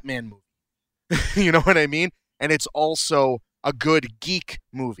good Batman movie. You know what I mean? And it's also a good geek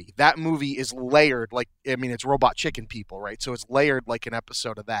movie. That movie is layered it's Robot Chicken people, right? So it's layered like an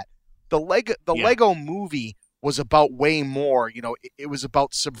episode of that. The Lego movie was about way more. It was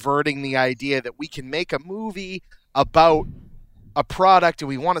about subverting the idea that we can make a movie about a product and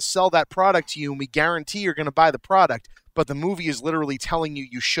we want to sell that product to you and we guarantee you're going to buy the product, but the movie is literally telling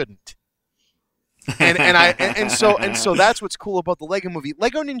you shouldn't. And so that's what's cool about the Lego movie.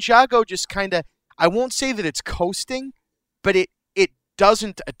 Lego Ninjago just kind of, I won't say that it's coasting, but it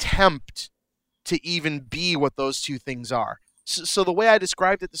doesn't attempt to even be what those two things are. So the way I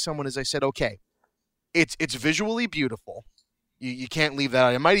described it to someone is I said, okay, it's visually beautiful. You can't leave that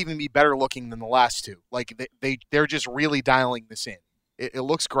out. It might even be better looking than the last two. Like they're just really dialing this in. It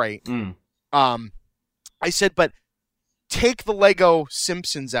looks great. I said, but take the Lego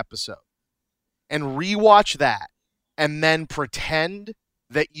Simpsons episode and rewatch that and then pretend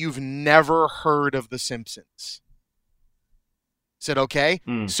that you've never heard of The Simpsons. Said, okay?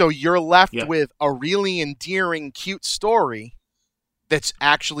 So you're left with a really endearing, cute story that's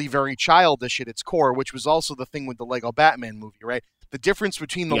actually very childish at its core, which was also the thing with the Lego Batman movie, right? The difference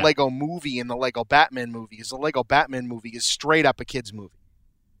between the Lego movie and the Lego Batman movie is the Lego Batman movie is straight up a kid's movie.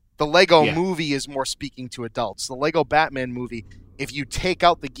 The Lego movie is more speaking to adults. The Lego Batman movie, if you take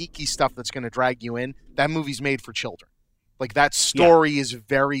out the geeky stuff that's going to drag you in, that movie's made for children. Like that story is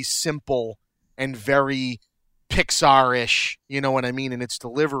very simple and very Pixar-ish, you know what I mean, in its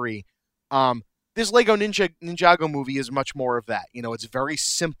delivery. This Lego Ninjago movie is much more of that. It's very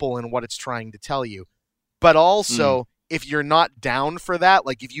simple in what it's trying to tell you. But also, if you're not down for that,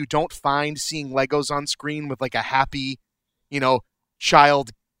 like if you don't find seeing Legos on screen with like a happy,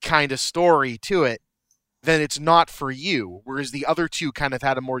 child kind of story to it, then it's not for you. Whereas the other two kind of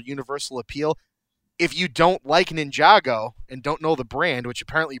had a more universal appeal. If you don't like Ninjago and don't know the brand, which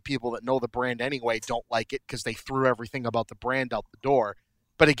apparently people that know the brand anyway don't like it because they threw everything about the brand out the door.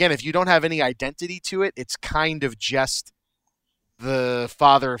 But again, if you don't have any identity to it, it's kind of just the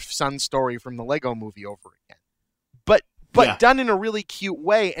father-son story from the Lego movie over again. But done in a really cute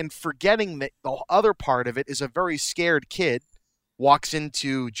way and forgetting that the other part of it is a very scared kid walks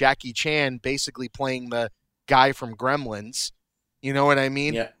into Jackie Chan basically playing the guy from Gremlins. You know what I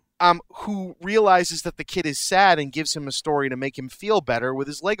mean? Yeah. Who realizes that the kid is sad and gives him a story to make him feel better with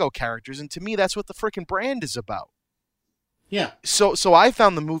his Lego characters. And to me, that's what the freaking brand is about. Yeah. So I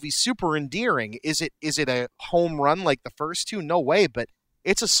found the movie super endearing. Is it a home run like the first two? No way, but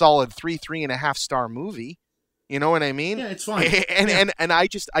it's a solid 3.5 star movie. You know what I mean? Yeah, it's fine. And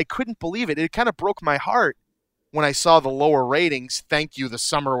I couldn't believe it. It kind of broke my heart when I saw the lower ratings. Thank you, the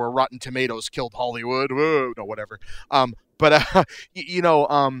summer where Rotten Tomatoes killed Hollywood. Whoa, no, whatever.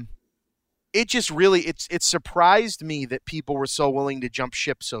 It just really it surprised me that people were so willing to jump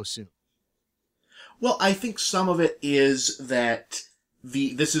ship so soon. Well, I think some of it is that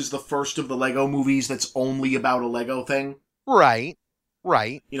this is the first of the Lego movies that's only about a Lego thing. Right.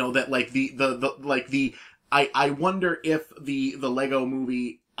 That like I wonder if the Lego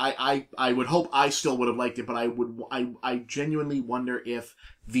movie I would hope I still would have liked it, but I genuinely wonder if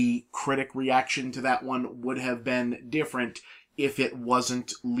the critic reaction to that one would have been different if it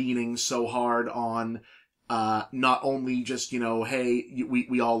wasn't leaning so hard on not only just, hey,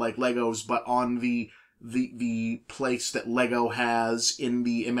 we all like Legos, but on the place that Lego has in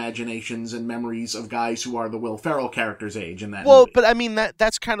the imaginations and memories of guys who are the Will Ferrell character's age in that movie. But I mean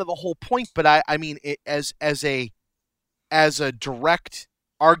that's kind of the whole point. But I mean it, as a direct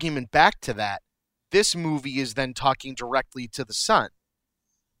argument back to that, this movie is then talking directly to the son.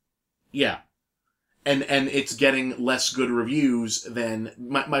 Yeah. And it's getting less good reviews than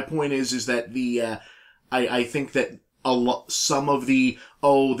my point is that I think that some of the,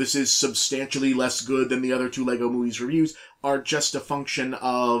 oh, this is substantially less good than the other two Lego movies reviews are just a function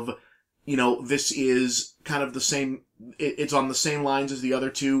of, this is kind of the same, it's on the same lines as the other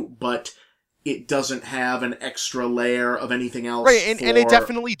two, but it doesn't have an extra layer of anything else. Right, and it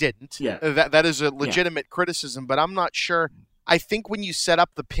definitely didn't. Yeah. That is a legitimate criticism, but I'm not sure. I think when you set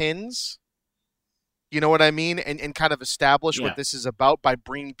up the pins, you know what I mean, and kind of establish what this is about by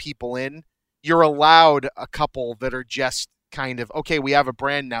bringing people in, you're allowed a couple that are just kind of, okay, we have a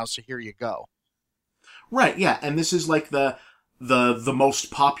brand now, so here you go. Right, yeah, and this is like the most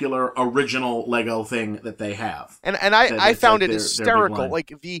popular original Lego thing that they have. And I found it hysterical.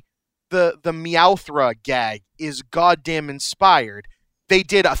 Like the Meowthra gag is goddamn inspired. They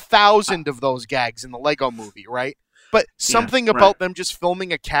did 1,000 of those gags in the Lego movie, right? But something about them just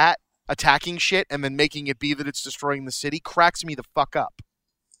filming a cat attacking shit and then making it be that it's destroying the city cracks me the fuck up.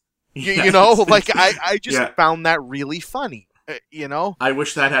 You know, like I just found that really funny. I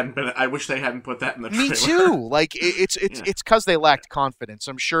wish they hadn't put that in the trailer. Me too. Like it's because they lacked confidence.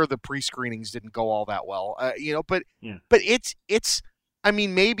 I'm sure the pre-screenings didn't go all that well. But it's. I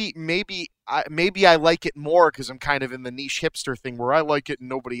mean, maybe I like it more because I'm kind of in the niche hipster thing where I like it and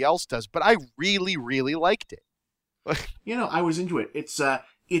nobody else does. But I really, really liked it. I was into it.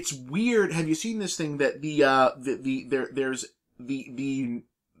 It's weird. Have you seen this thing that there's the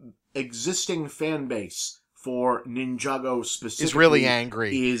existing fan base for Ninjago specifically is really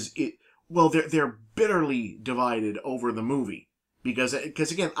angry. They're bitterly divided over the movie because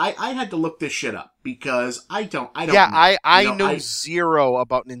again, I had to look this shit up because I don't. Yeah, I know zero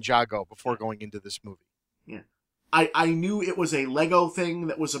about Ninjago before going into this movie. Yeah. I knew it was a Lego thing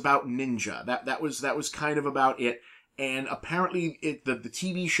that was about ninja. That was kind of about it. And apparently the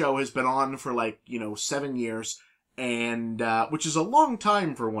TV show has been on for 7 years, and which is a long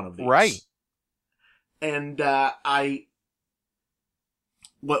time for one of these. Right. And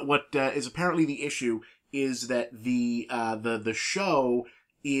what is apparently the issue is that the show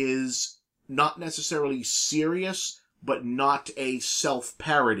is not necessarily serious, but not a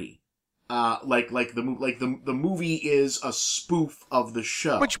self-parody. The movie is a spoof of the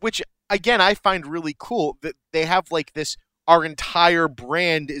show. Which again, I find really cool that they have this, our entire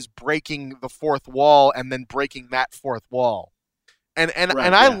brand is breaking the fourth wall and then breaking that fourth wall.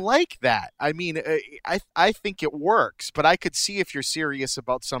 I like that. I mean, I think it works, but I could see if you're serious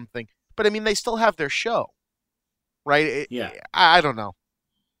about something. But I mean, they still have their show, right? I don't know.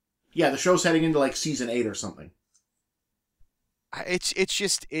 Yeah, the show's heading into season 8 or something. It's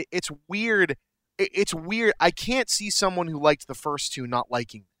weird. It's weird. I can't see someone who liked the first two not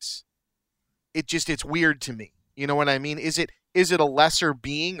liking this. It's weird to me. You know what I mean? Is it a lesser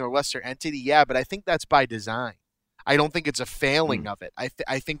being or lesser entity? Yeah, but I think that's by design. I don't think it's a failing of it.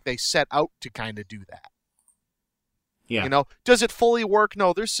 I think they set out to kind of do that. Yeah. Does it fully work?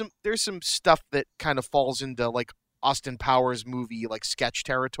 No, there's some stuff that kind of falls into Austin Powers movie sketch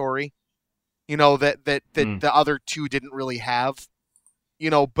territory. That the other two didn't really have.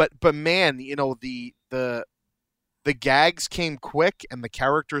 But man, the gags came quick and the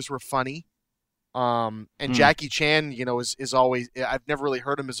characters were funny. And Jackie Chan, is always, I've never really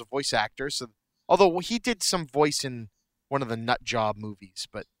heard him as a voice actor, so although he did some voice in one of the Nut Job movies,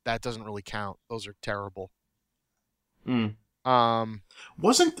 but that doesn't really count. Those are terrible.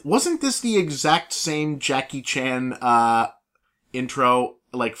 Wasn't this the exact same Jackie Chan intro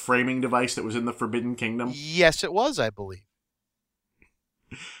framing device that was in the Forbidden Kingdom? Yes, it was, I believe.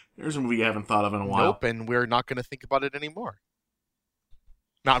 There's a movie I haven't thought of in a while. Nope, and we're not going to think about it anymore.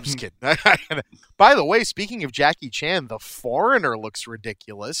 No, I'm just kidding. By the way, speaking of Jackie Chan, The Foreigner looks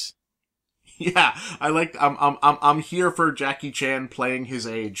ridiculous. Yeah, I'm here for Jackie Chan playing his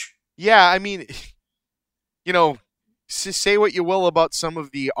age. Yeah, I mean, say what you will about some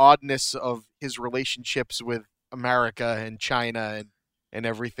of the oddness of his relationships with America and China and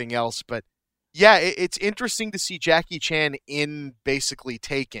everything else, but yeah, it's interesting to see Jackie Chan in basically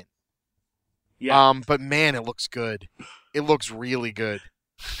Taken. Yeah. But man, it looks good. It looks really good.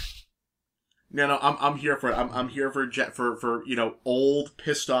 No, I'm here for it. I'm here for old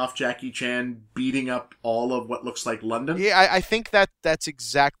pissed off Jackie Chan beating up all of what looks like London. Yeah, I think that's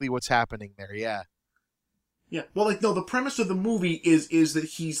exactly what's happening there. Yeah. Yeah. Well, the premise of the movie is that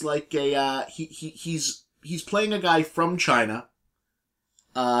he's he's playing a guy from China.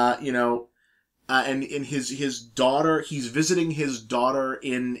 And in his daughter, he's visiting his daughter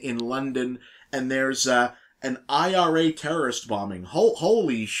in London, and there's an IRA terrorist bombing.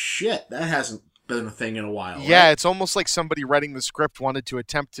 Holy shit, that hasn't been a thing in a while. Yeah, right? It's almost like somebody writing the script wanted to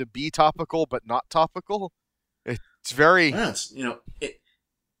attempt to be topical, but not topical. It's very... Yes,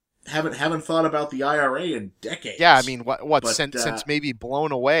 haven't thought about the IRA in decades. Yeah, I mean, what But since maybe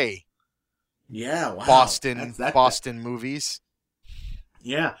Blown Away, yeah, wow, Boston movies.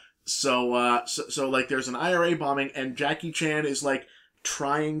 Yeah. So like there's an IRA bombing and Jackie Chan is like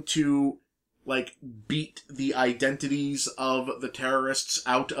trying to like beat the identities of the terrorists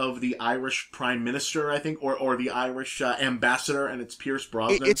out of the Irish Prime Minister, I think, or the Irish ambassador, and it's Pierce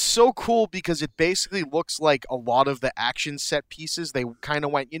Brosnan. It's so cool because it basically looks like a lot of the action set pieces. They kind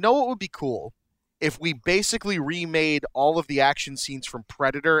of went, you know what would be cool? If we basically remade all of the action scenes from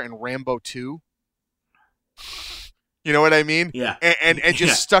Predator and Rambo 2. You know what I mean? Yeah. And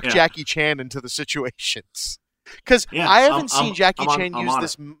just stuck Jackie Chan into the situations. Because I haven't seen Jackie Chan use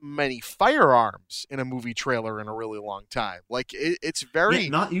this many firearms in a movie trailer in a really long time. Like, it's very...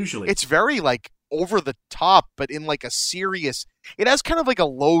 not usually. It's very, like, over the top, but in, like, a serious... It has kind of, like, a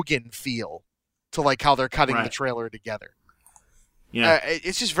Logan feel to, like, how they're cutting the trailer together. Yeah.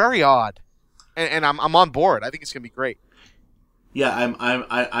 It's just very odd. And I'm on board. I think it's going to be great. Yeah,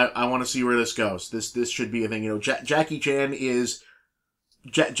 I want to see where this goes. This should be a thing. You know, Jackie Chan is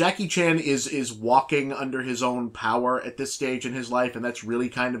walking under his own power at this stage in his life, and that's really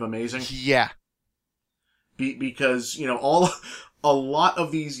kind of amazing. Yeah. Because, you know, a lot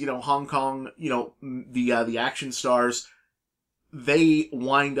of these, you know, Hong Kong, you know, the action stars, they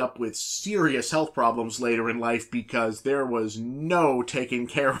wind up with serious health problems later in life because there was no taking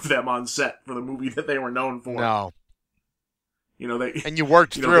care of them on set for the movie that they were known for. No. You know, and you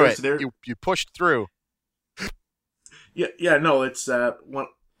worked through it. You pushed through. Yeah, no, it's I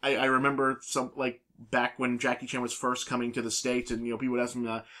remember some, like, back when Jackie Chan was first coming to the States, and, you know, people would ask him,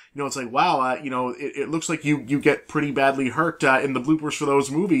 you know, it's like, wow, you know, it looks like you get pretty badly hurt in the bloopers for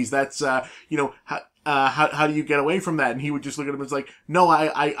those movies. That's you know, how do you get away from that? And he would just look at him and it's like, no,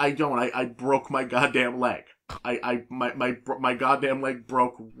 I don't. I broke my goddamn leg. My goddamn leg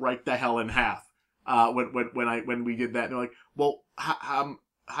broke right the hell in half. When we did that, and they're like, well, how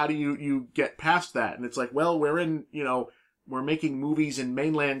do you get past that? And it's like, well, we're making movies in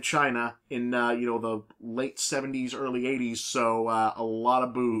mainland China in you know, the late 70s, early 80s, so a lot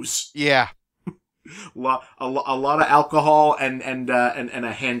of booze, yeah, a lot of alcohol and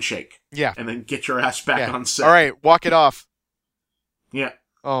a handshake, yeah, and then get your ass back on set. All right, walk it off. Yeah.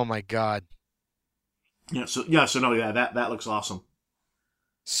 Oh my God. Yeah. So no, yeah, that looks awesome.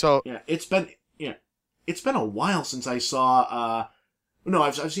 So yeah, it's been a while since I saw. No,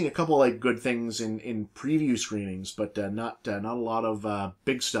 I've seen a couple like good things in preview screenings, but not a lot of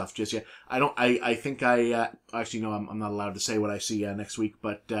big stuff just yet. I think actually no, I'm not allowed to say what I see next week,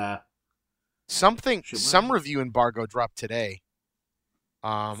 but some review embargo dropped today.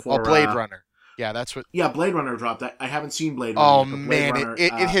 Blade Runner. Yeah, that's what. Yeah, Blade Runner dropped. I haven't seen Blade Runner. Oh man,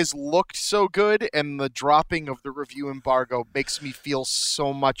 it has looked so good, and the dropping of the review embargo makes me feel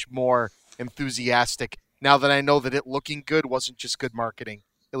so much more enthusiastic now that I know that it looking good wasn't just good marketing.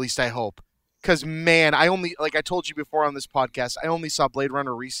 At least I hope. Because, man, like I told you before on this podcast, I only saw Blade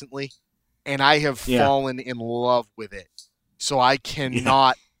Runner recently, and I have fallen in love with it. So I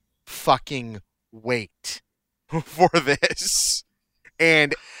cannot fucking wait for this.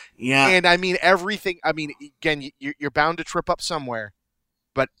 And I mean, everything, I mean, again, you're bound to trip up somewhere,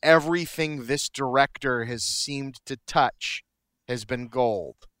 but everything this director has seemed to touch has been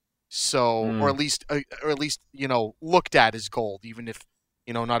gold. So, or at least, you know, looked at as gold, even if,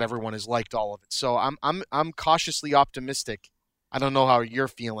 you know, not everyone has liked all of it. So I'm cautiously optimistic. I don't know how you're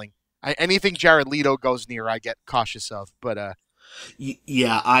feeling. Anything Jared Leto goes near, I get cautious of. But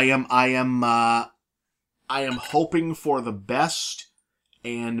yeah, I am hoping for the best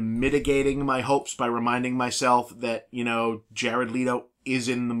and mitigating my hopes by reminding myself that, you know, Jared Leto is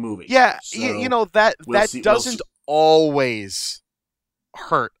in the movie. Yeah, so you know that doesn't always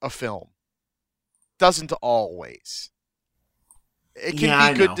hurt a film. Doesn't always. It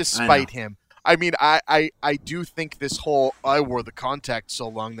can be good despite him. I mean, I do think this whole I wore the contact so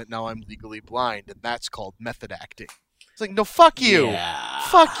long that now I'm legally blind, and that's called method acting. It's like, no, fuck you. Yeah.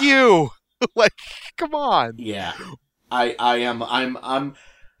 Fuck you. Like, come on. Yeah. I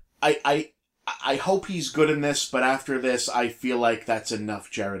hope he's good in this, but after this, I feel like that's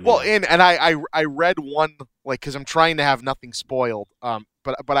enough, Jared. Well, and I read one, like, because I'm trying to have nothing spoiled,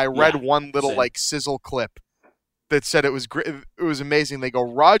 but I read one little, like, sizzle clip that said it was great. It was amazing. They go,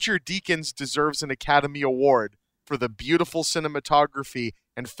 Roger Deakins deserves an Academy Award for the beautiful cinematography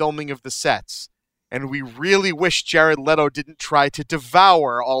and filming of the sets. And we really wish Jared Leto didn't try to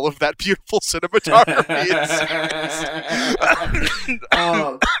devour all of that beautiful cinematography.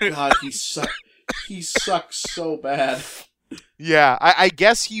 Oh, God, he sucks so bad. Yeah, I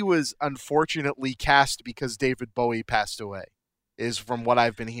guess he was unfortunately cast because David Bowie passed away. is from what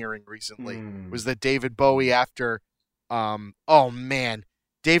I've been hearing recently. Hmm. Was that David Bowie after oh man,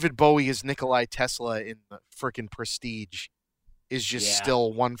 David Bowie as Nikolai Tesla in the frickin' Prestige is just Yeah.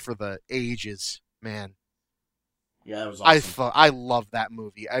 still one for the ages, man. Yeah, that was awesome. I love that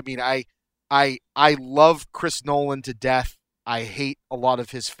movie. I mean, I love Chris Nolan to death. I hate a lot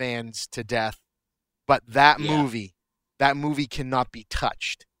of his fans to death, but that movie cannot be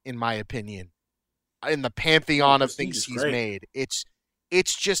touched, in my opinion. In the pantheon of things he's made, it's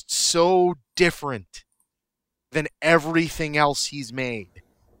just so different than everything else he's made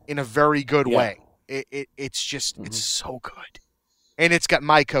in a very good way. It's just it's so good, and it's got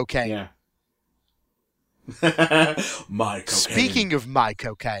My Cocaine. Yeah. My Cocaine. Speaking of My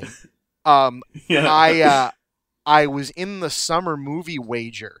Cocaine, I was in the Summer Movie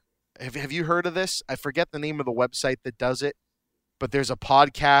Wager. Have you heard of this? I forget the name of the website that does it, but there's a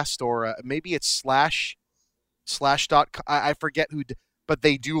podcast or maybe it's slash. I forget who, but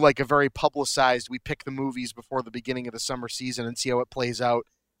they do like a very publicized. We pick the movies before the beginning of the summer season and see how it plays out,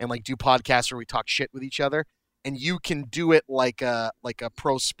 and like do podcasts where we talk shit with each other. And you can do it like a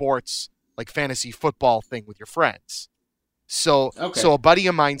pro sports, like fantasy football thing with your friends. So a buddy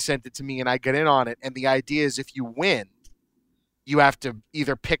of mine sent it to me, and I got in on it. And the idea is, if you win, you have to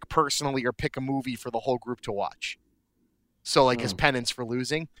either pick personally or pick a movie for the whole group to watch. So like as penance for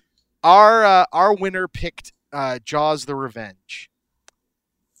losing, our winner picked Jaws: The Revenge.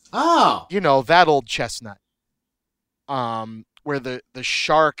 Oh, you know, that old chestnut. Where the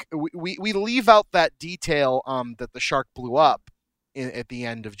shark, we leave out that detail that the shark blew up at the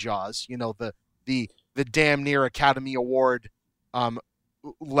end of Jaws. You know, the damn near Academy Award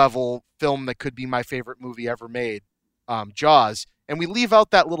level film that could be my favorite movie ever made, Jaws. And we leave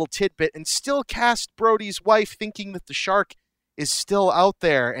out that little tidbit and still cast Brody's wife, thinking that the shark is still out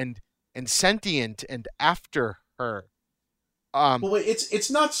there and sentient and after her. Well, it's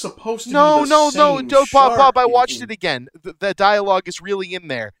not supposed to no, be the same shark. Bob, I watched it again. The dialogue is really in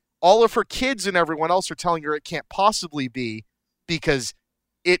there. All of her kids and everyone else are telling her it can't possibly be because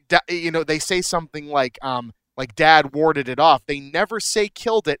they say something like Dad warded it off. They never say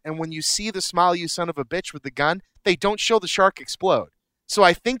killed it, and when you see the smile, you son of a bitch, with the gun, they don't show the shark explode. So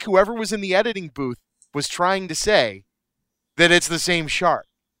I think whoever was in the editing booth was trying to say that it's the same shark.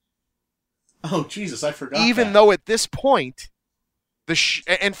 Oh, Jesus, I forgot. Even though at this point,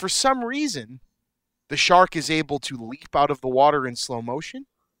 and for some reason, the shark is able to leap out of the water in slow motion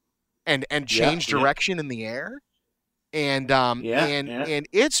and change direction in the air. And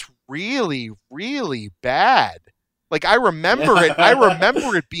it's really, really bad. Like, I remember it. I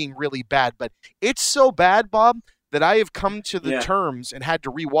remember it being really bad, but it's so bad, Bob, that I have come to the terms and had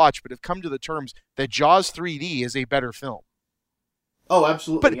to rewatch, but have come to the terms that Jaws 3D is a better film. Oh,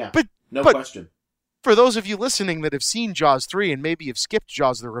 absolutely. But no question. For those of you listening that have seen Jaws 3 and maybe have skipped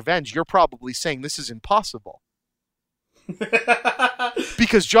Jaws: The Revenge, you're probably saying this is impossible.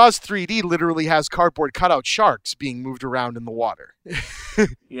 Because Jaws 3D literally has cardboard cutout sharks being moved around in the water.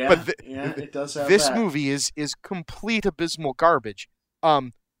 It does have this that. movie is complete abysmal garbage.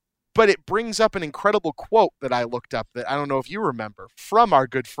 But it brings up an incredible quote that I looked up that I don't know if you remember, from our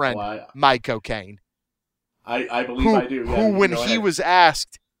good friend My Cocaine. I believe I do. Who, when he was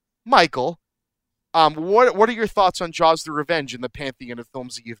asked, Michael, what are your thoughts on Jaws: The Revenge in the pantheon of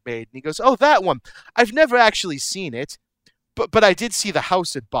films that you've made? And he goes, oh, that one. I've never actually seen it, but I did see the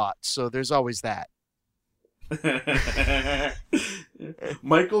house it bought, so there's always that.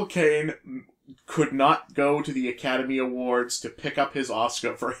 Michael Caine could not go to the Academy Awards to pick up his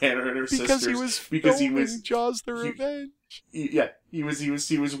Oscar for Hannah and Her Sisters because he was Jaws: The Revenge. He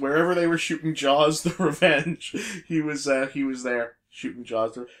was wherever they were shooting Jaws: The Revenge. He was there shooting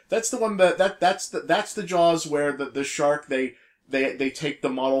Jaws. That's the one that's the Jaws where the shark they take the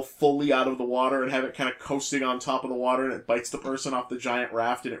model fully out of the water and have it kind of coasting on top of the water, and it bites the person off the giant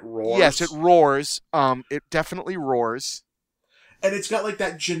raft and it roars. Yes, it roars. It definitely roars. And it's got like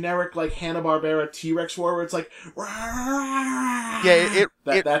that generic like Hanna-Barbera T-Rex roar where it's like, yeah,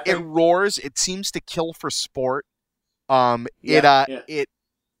 it roars. It seems to kill for sport. It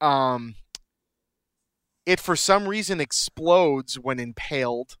for some reason explodes when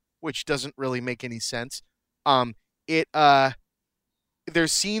impaled, which doesn't really make any sense. There's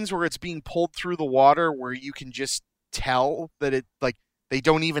scenes where it's being pulled through the water where you can just tell that it, like, they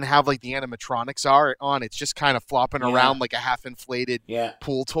don't even have like the animatronics are on. It's just kind of flopping around like a half inflated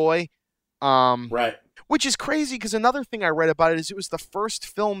pool toy. Right. Which is crazy because another thing I read about it is it was the first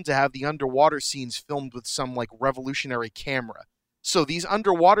film to have the underwater scenes filmed with some like revolutionary camera. So these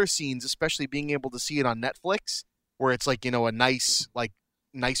underwater scenes, especially being able to see it on Netflix, where it's like, you know, a nice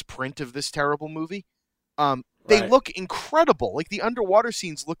print of this terrible movie, they Right. look incredible. Like the underwater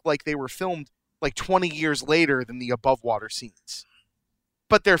scenes look like they were filmed like 20 years later than the above water scenes.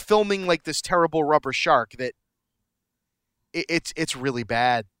 But they're filming like this terrible rubber shark that it's really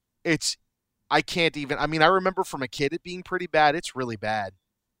bad. It's I can't even. I mean, I remember from a kid it being pretty bad. It's really bad.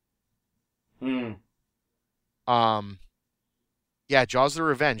 Hmm. Um, yeah, Jaws: The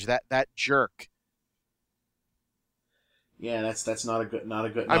Revenge. That jerk. Yeah, that's not a good, not a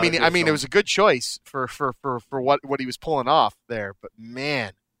good, I not a mean, good it was film. a good choice for what he was pulling off there. But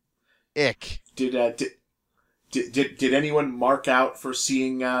man, ick. Did did anyone mark out for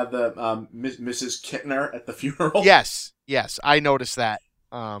seeing the Mrs. Kittner at the funeral? Yes, I noticed that.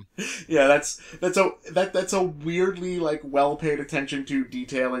 Yeah, that's a weirdly like well paid attention to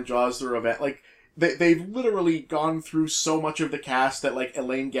detail in Jaws: The Revenge. Like they've literally gone through so much of the cast that like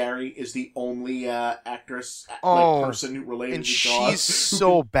Elaine Gary is the only actress like Oh, person who related and to she's Jaws who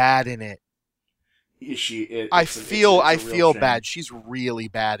so bad in it. is she I feel it's I a real feel shame. bad. She's really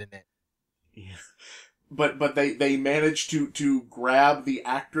bad in it. Yeah. But they managed to grab the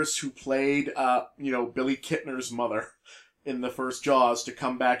actress who played Billy Kittner's mother in the first Jaws to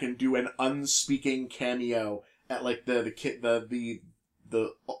come back and do an unspeaking cameo at like the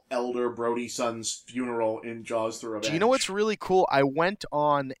elder Brody son's funeral in Jaws: The Do you know what's Revenge. really cool? I went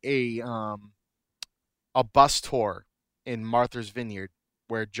on a bus tour in Martha's Vineyard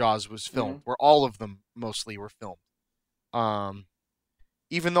where Jaws was Mm-hmm. filmed, where all of them mostly were filmed. Um,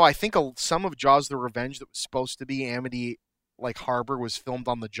 Even though I think some of Jaws: The Revenge that was supposed to be Amity like Harbor was filmed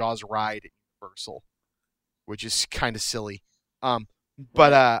on the Jaws ride at Universal, which is kind of silly. Um,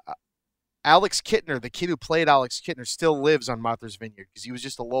 but Right. Alex Kittner, the kid who played Alex Kittner, still lives on Martha's Vineyard because he was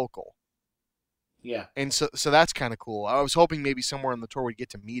just a local, Yeah. and so that's kind of cool. I was hoping maybe somewhere on the tour we'd get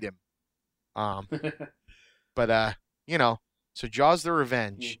to meet him. Um, but you know, so Jaws: The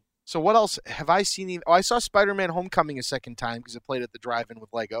Revenge. So what else have I seen? Oh, I saw Spider-Man: Homecoming a second time because it played at the drive-in with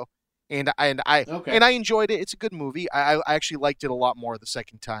Lego, and Okay. I enjoyed it. It's a good movie. I actually liked it a lot more the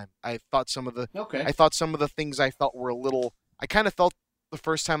second time. Okay. I thought some of the things I felt were a little. I kind of felt the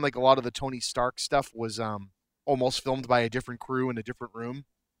first time like a lot of the Tony Stark stuff was almost filmed by a different crew in a different room,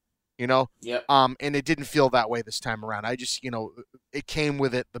 you know. Yep. And it didn't feel that way this time around. I just it came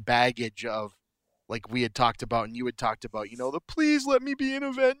with it the baggage of like we had talked about and you had talked about, the please let me be an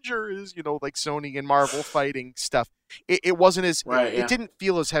Avenger is, like Sony and Marvel fighting stuff. It wasn't Right. it Yeah. didn't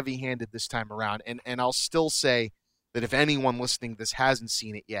feel as heavy handed this time around. And I'll still say that if anyone listening to this hasn't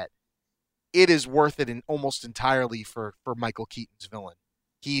seen it yet, it is worth it in almost entirely for Michael Keaton's villain.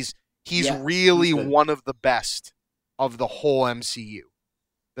 He's Yeah. He's really good. one of the best of the whole MCU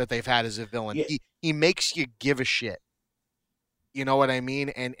that they've had as a villain. Yeah. He makes you give a shit. You know what I mean?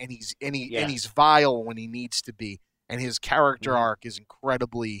 And Yeah. he's vile when he needs to be. And his character Mhm. arc is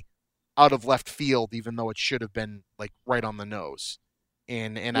incredibly out of left field, even though it should have been like right on the nose. Yeah.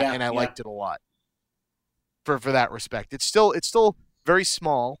 I Yeah. liked it a lot for that respect. It's still very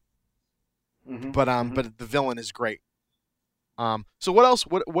small, Mm-hmm. Mm-hmm. but the villain is great. So what else?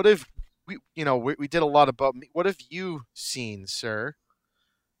 What have we did a lot about me. What have you seen, sir,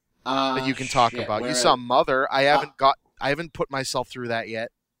 that you can talk Shit. about? You saw Where? Mother. Uh, I haven't put myself through that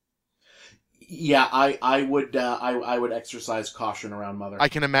yet. yeah. I would exercise caution around Mother. I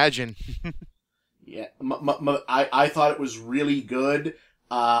can imagine. Yeah. I thought it was really good.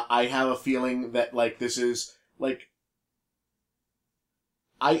 I have a feeling that like this is like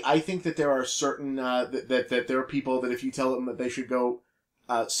I think that there are certain that there are people that if you tell them that they should go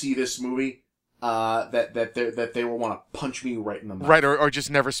see this movie, that they will want to punch me right in the Right, mouth. or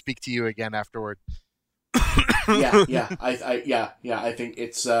just never speak to you again afterward. Yeah, yeah, yeah. I think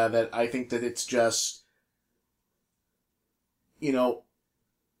it's I think that it's just you know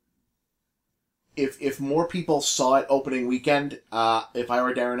if more people saw it opening weekend, if I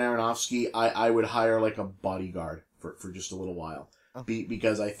were Darren Aronofsky, I would hire like a bodyguard for just a little while, Oh.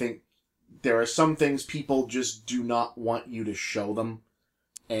 because I think there are some things people just do not want you to show them.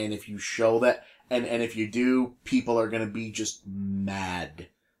 And if you show that, and if you do, people are gonna be just mad.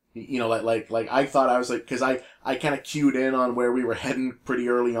 Like I thought I was like, cause I kind of cued in on where we were heading pretty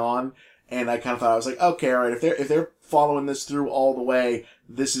early on, and I kind of thought I was like, okay, alright, if they're following this through all the way,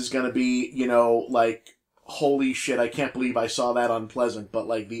 this is gonna be, like, holy shit, I can't believe I saw that Unpleasant, but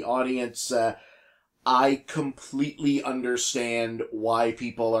like the audience, I completely understand why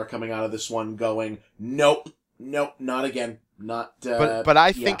people are coming out of this one going, nope, nope, not again. Not But I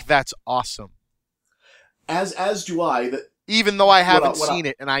yeah. think that's awesome. As do I. That Even though I haven't what seen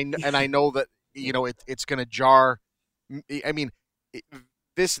it, and I know that it's going to jar. I mean, it,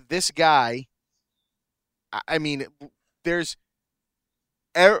 this guy. I mean, there's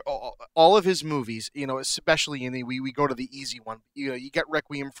all of his movies, especially we go to the easy one. You get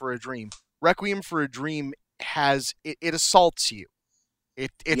Requiem for a Dream. Requiem for a Dream it assaults you.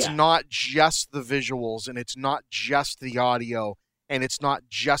 It's Yeah. not just the visuals, and it's not just the audio, and it's not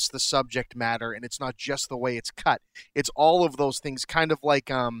just the subject matter, and it's not just the way it's cut. It's all of those things, kind of like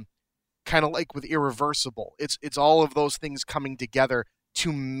with Irreversible. It's all of those things coming together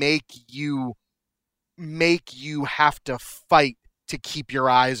to make you have to fight to keep your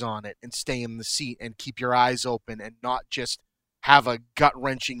eyes on it and stay in the seat and keep your eyes open and not just have a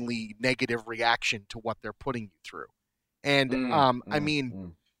gut-wrenchingly negative reaction to what they're putting you through. And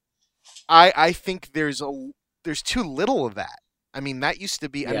I think there's too little of that. I mean, that used to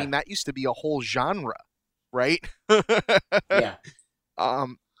be a whole genre, right? Yeah.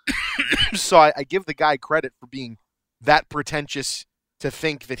 So I give the guy credit for being that pretentious to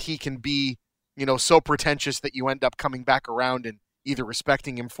think that he can be, so pretentious that you end up coming back around and either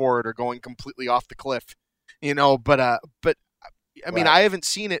respecting him for it or going completely off the cliff, but I mean, Right. I haven't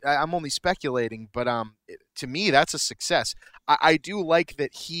seen it. I'm only speculating, but to me, that's a success. I do like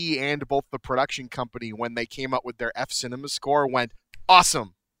that he and both the production company, when they came up with their F Cinema score, went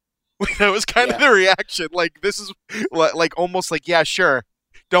awesome. That was kind of the reaction. Like, this is like almost like, yeah, sure,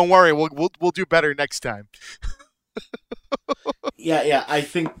 don't worry, we'll do better next time. Yeah. I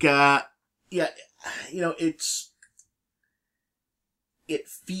think, it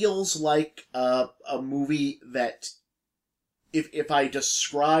feels like a movie that if I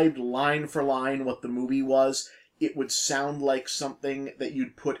described line for line what the movie was, it would sound like something that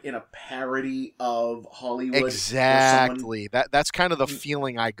you'd put in a parody of Hollywood. Exactly. That's kind of the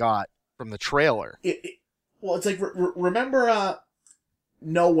feeling I got from the trailer. Well, it's like, remember,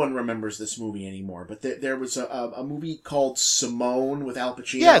 no one remembers this movie anymore, but there was a movie called Simone with Al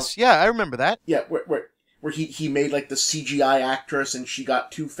Pacino. Yes, yeah, I remember that. Yeah, where he made, like, the CGI actress, and she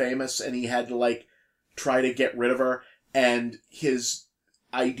got too famous, and he had to, like, try to get rid of her. And his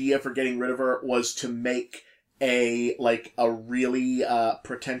idea for getting rid of her was to make a really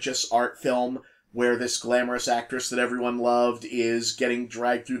pretentious art film where this glamorous actress that everyone loved is getting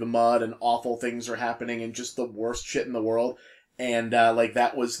dragged through the mud and awful things are happening and just the worst shit in the world. And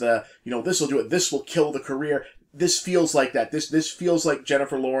that was this will do it. This will kill the career. This feels like that. This feels like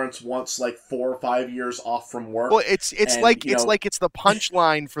Jennifer Lawrence wants 4 or 5 years off from work. Well, it's like it's the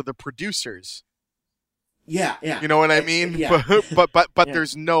punchline for the producers. Yeah. You know what I mean? Yeah. But Yeah.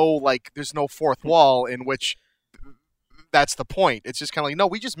 there's no fourth wall in which that's the point. It's just kind of like, no,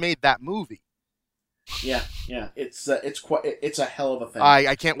 we just made that movie. Yeah. It's a hell of a thing.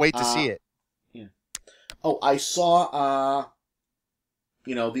 I can't wait to see it. Yeah. Oh, I saw.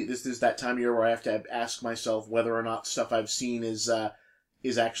 This is that time of year where I have to ask myself whether or not stuff I've seen is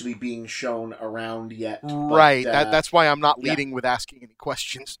actually being shown around yet. Right. That's why I'm not leading with asking any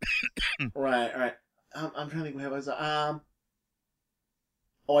questions. Right. I'm trying to think what was I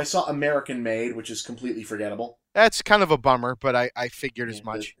saw American Made, which is completely forgettable. That's kind of a bummer, but I figured as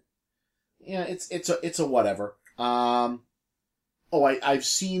much. It's a whatever. I've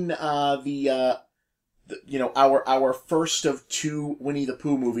seen our first of 2 Winnie the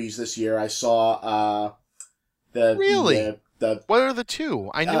Pooh movies this year. I saw Really? What are the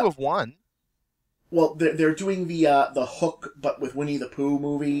 2? I knew of one. Well, they're doing the Hook, but with Winnie the Pooh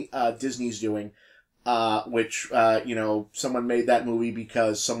movie. Disney's doing. Which someone made that movie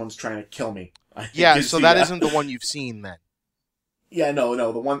because someone's trying to kill me. Yeah, so that isn't the one you've seen then. Yeah, no,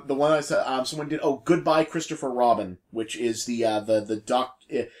 the one I said, someone did. Oh, Goodbye, Christopher Robin, which is the doc.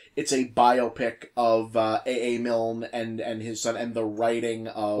 It's a biopic of A.A. Milne and his son, and the writing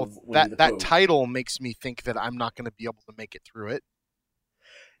of Winnie the Pooh. That title makes me think that I'm not going to be able to make it through it.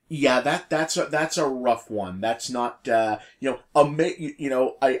 Yeah, that's a rough one. That's not I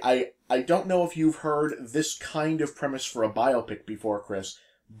don't know if you've heard this kind of premise for a biopic before, Chris,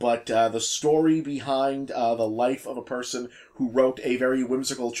 but the story behind the life of a person who wrote a very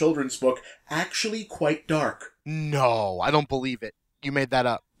whimsical children's book actually quite dark. No, I don't believe it. You made that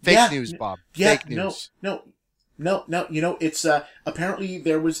up. Fake news, Bob. Yeah, Fake news. No. It's apparently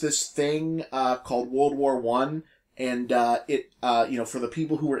there was this thing called World War I. And for the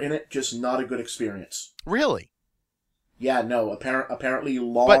people who were in it, just not a good experience. Really? Yeah, no. Apparently,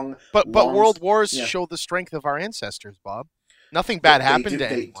 long. But world wars show the strength of our ancestors, Bob. Nothing bad happened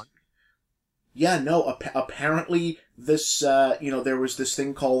to anyone. Yeah, no. Apparently, this there was this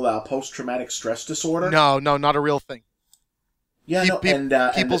thing called post-traumatic stress disorder. No, not a real thing. Yeah,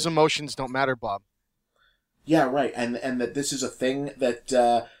 people's emotions don't matter, Bob. Yeah, right. And that this is a thing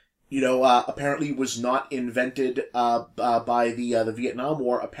that. Apparently was not invented by the Vietnam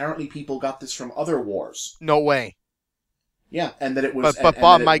War. Apparently people got this from other wars. No way. Yeah, and that it was. But and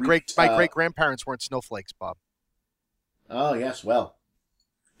Bob, that my it great reaped, grandparents weren't snowflakes, Bob. Oh yes, well.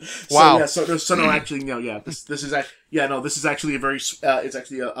 Wow. So no, actually, no, yeah. This is this is actually a very it's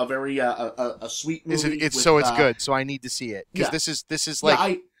actually a very a sweet movie. It's good. So I need to see it because this is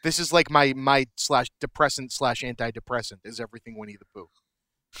like this is like my slash depressant slash antidepressant is everything Winnie the Pooh.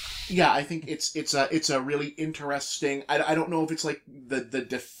 Yeah, I think it's a really interesting. I don't know if it's like the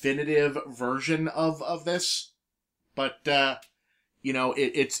definitive version of this, but it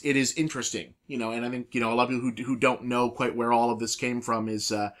is interesting, and I think a lot of people who don't know quite where all of this came from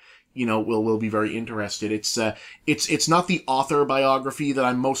is will be very interested. It's not the author biography that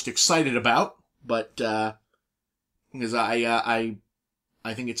I'm most excited about, but because I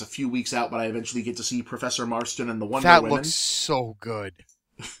think it's a few weeks out, but I eventually get to see Professor Marston and the Wonder Women. That looks so good.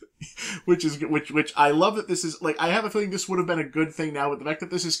 which I love that this is like, I have a feeling this would have been a good thing now, but the fact that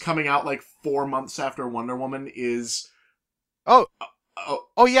this is coming out like 4 months after Wonder Woman is yeah,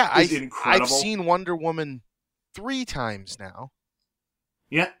 incredible. I've seen Wonder Woman 3 times now.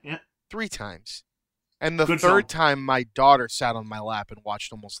 Yeah. 3 times. And the Good third film. time my daughter sat on my lap and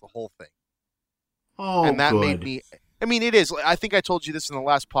watched almost the whole thing. Oh, and that good. made me, I mean, it is, I think I told you this in the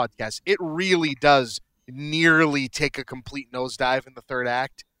last podcast, it really does nearly take a complete nosedive in the third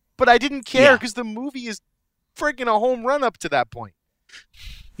act, but I didn't care because the movie is freaking a home run up to that point.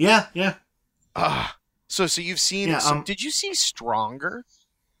 Yeah. So you've seen, did you see Stronger?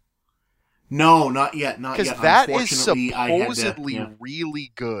 No, not yet. Because that is supposedly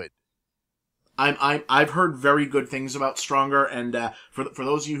really good. I've heard very good things about Stronger, and for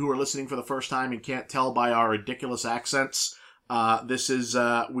those of you who are listening for the first time and can't tell by our ridiculous accents, this is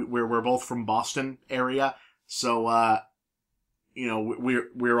we're both from Boston area, so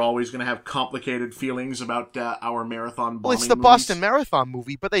we're always going to have complicated feelings about our marathon bombing. Well, it's the movies. Boston Marathon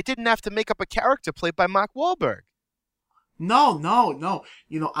movie, but they didn't have to make up a character played by Mark Wahlberg. No.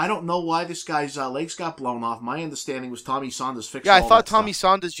 I don't know why this guy's legs got blown off. My understanding was Tommy Saunders fixed all that. Yeah, I thought Tommy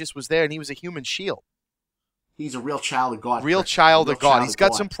Saunders just was there and he was a human shield. He's a real child of God. Real child of God. He's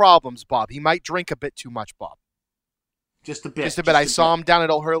got some problems, Bob. He might drink a bit too much, Bob. Just a bit. I saw him down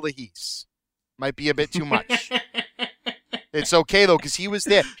at O'Hurley-Heaths. Might be a bit too much. It's okay, though, because he was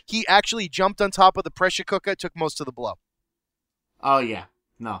there. He actually jumped on top of the pressure cooker, took most of the blow. Oh, yeah.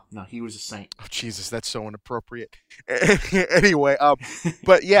 No, he was a saint. Oh, Jesus, that's so inappropriate. Anyway,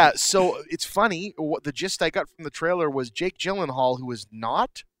 but yeah, so it's funny. What the gist I got from the trailer was Jake Gyllenhaal, who is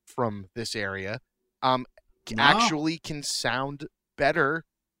not from this area, actually can sound better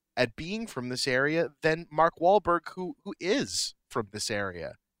at being from this area than Mark Wahlberg, who is from this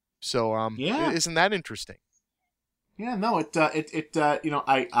area. So, isn't that interesting? Yeah, no,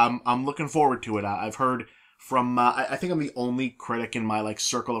 I'm looking forward to it. I've heard from, I think I'm the only critic in my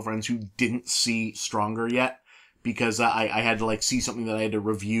circle of friends who didn't see Stronger yet, because I had to see something that I had to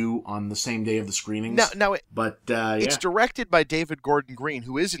review on the same day of the screenings. It's directed by David Gordon Green,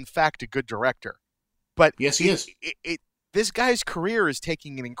 who is in fact a good director. But yes, he is. This guy's career is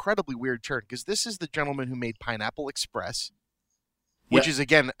taking an incredibly weird turn, because this is the gentleman who made Pineapple Express, which is,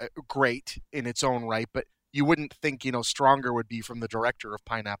 again, great in its own right, but you wouldn't think, Stronger would be from the director of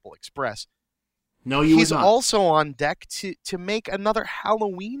Pineapple Express. No, you would not. He's also on deck to make another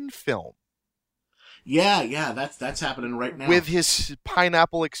Halloween film. Yeah, that's happening right now. With his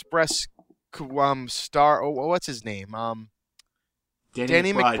Pineapple Express star, what's his name?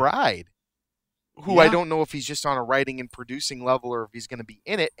 Danny McBride. Who I don't know if he's just on a writing and producing level or if he's going to be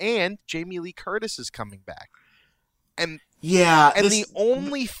in it. And Jamie Lee Curtis is coming back. And the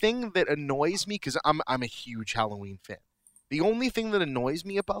only thing that annoys me, because I'm a huge Halloween fan, the only thing that annoys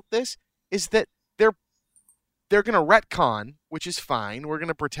me about this is that they're going to retcon, which is fine. We're going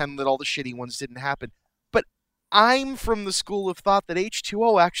to pretend that all the shitty ones didn't happen. But I'm from the school of thought that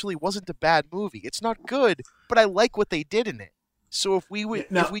H2O actually wasn't a bad movie. It's not good, but I like what they did in it. So if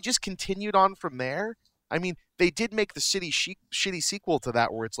we just continued on from there, I mean, they did make the shitty sequel to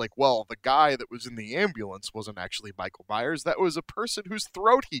that where it's like, well, the guy that was in the ambulance wasn't actually Michael Myers. That was a person whose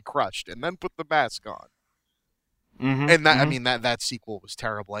throat he crushed and then put the mask on. Mm-hmm, and that, I mean, that sequel was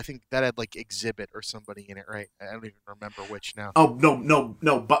terrible. I think that had Exhibit or somebody in it, right? I don't even remember which now. Oh,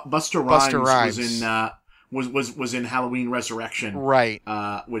 no. Buster Rhymes was in Halloween Resurrection. Right.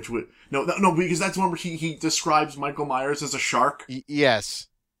 Which would no, because that's one where he describes Michael Myers as a shark. Yes.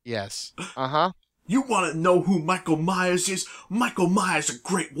 Uh-huh. You want to know who Michael Myers is? Michael Myers, a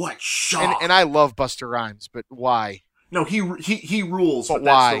great white shark. And I love Buster Rhymes, but why? No, he rules, but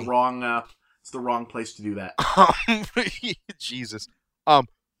why? That's the wrong. It's the wrong place to do that. Jesus. So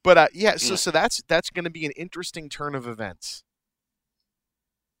that's going to be an interesting turn of events.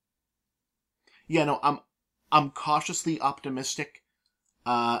 Yeah, no, I'm cautiously optimistic.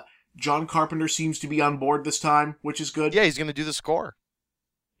 John Carpenter seems to be on board this time, which is good. Yeah, he's going to do the score.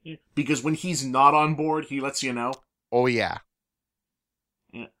 Because when he's not on board, he lets you know. Oh, yeah.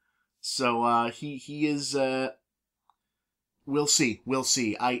 Yeah. So, he is, we'll see.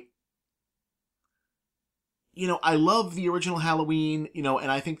 I love the original Halloween,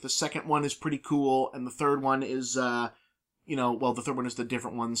 and I think the second one is pretty cool, and the third one is, the third one is the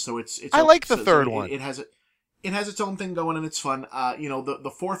different one, so it's. I like the third one. It has its own thing going, and it's fun.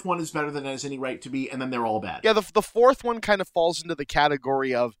 The fourth one is better than it has any right to be, and then they're all bad. Yeah, the fourth one kind of falls into the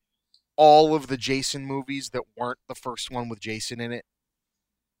category of all of the Jason movies that weren't the first one with Jason in it.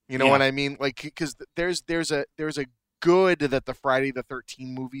 You know what I mean? Like, because there's a good that the Friday the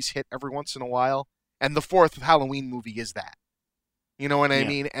 13th movies hit every once in a while, and the fourth Halloween movie is that. You know what I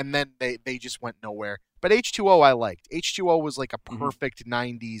mean? And then they just went nowhere. But H2O I liked. H2O was like a perfect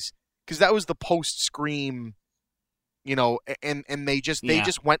 90s, because that was the post-Scream, and they just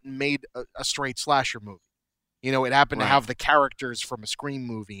went and made a straight slasher movie. It happened to have the characters from a Scream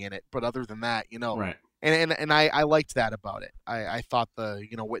movie in it, but other than that, Right. And I liked that about it. I thought the,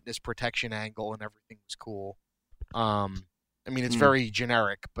 witness protection angle and everything was cool. It's very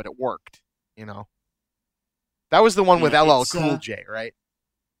generic, but it worked, That was the one with LL Cool J, right?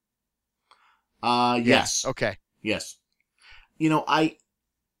 Yes. Okay. Yes.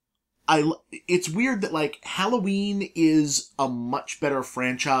 It's weird that, like, Halloween is a much better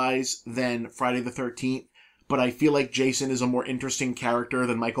franchise than Friday the 13th, but I feel like Jason is a more interesting character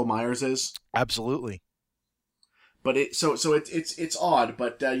than Michael Myers is. Absolutely. But it's odd,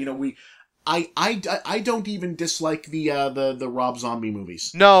 but I don't even dislike the Rob Zombie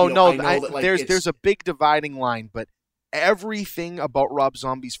movies. No, there's a big dividing line, but everything about Rob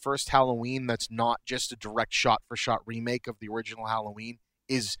Zombie's first Halloween that's not just a direct shot-for-shot remake of the original Halloween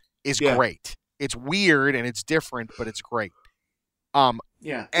is great. It's weird and it's different, but it's great. And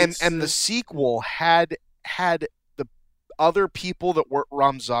the sequel had the other people that weren't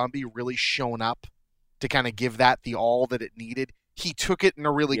Rob Zombie really shown up to kind of give that the all that it needed. He took it in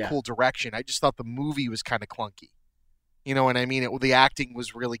a really cool direction. I just thought the movie was kind of clunky. You know what I mean? The acting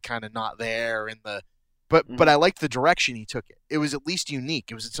was really kind of not there, and but I liked the direction he took it. It was at least unique.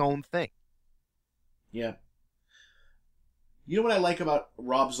 It was its own thing. Yeah. You know what I like about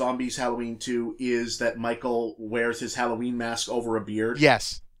Rob Zombie's Halloween 2 is that Michael wears his Halloween mask over a beard.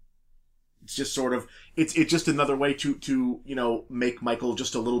 Yes. It's just sort of it's just another way to make Michael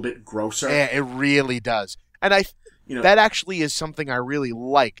just a little bit grosser. Yeah, it really does. And that actually is something I really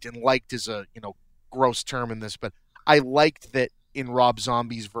liked, and liked is a gross term in this, but I liked that in Rob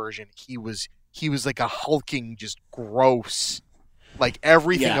Zombie's version he was like a hulking, just gross, like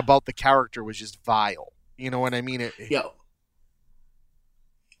everything about the character was just vile. You know what I mean?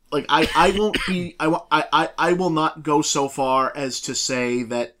 Like I won't be I will not go so far as to say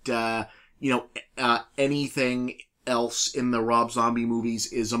that anything else in the Rob Zombie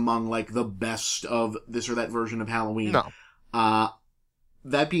movies is among like the best of this or that version of Halloween. No.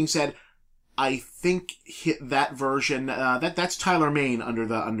 That being said, I think that version that's Tyler Mane under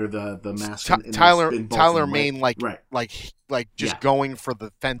the mask. Tyler Mane just going for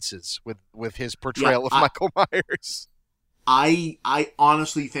the fences with his portrayal of Michael Myers. I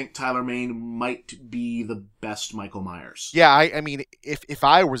honestly think Tyler Mane might be the best Michael Myers. Yeah, I mean, if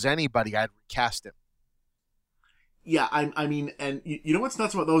I was anybody, I'd recast him. Yeah, I mean, and you know what's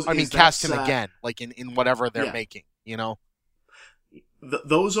nuts about those? Cast him again, like in whatever they're making.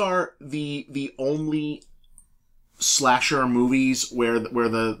 Those are the only slasher movies where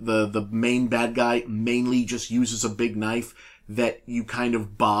the main bad guy mainly just uses a big knife that you kind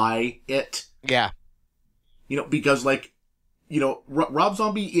of buy it. Yeah. Because Rob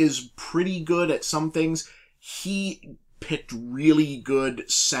Zombie is pretty good at some things. He picked really good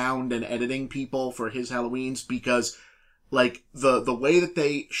sound and editing people for his Halloweens because, like, the way that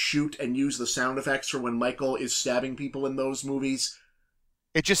they shoot and use the sound effects for when Michael is stabbing people in those movies,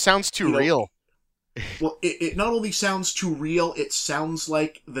 it just sounds too real. Well, it not only sounds too real, it sounds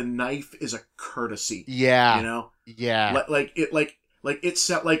like the knife is a courtesy. Yeah. Yeah. It's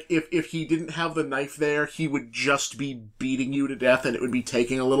like if he didn't have the knife there, he would just be beating you to death, and it would be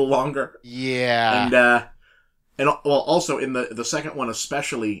taking a little longer. Yeah. And also in the second one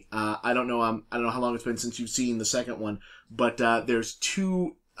especially, I don't know how long it's been since you've seen the second one, but there's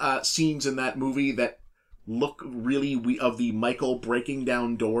two scenes in that movie that look really of the Michael breaking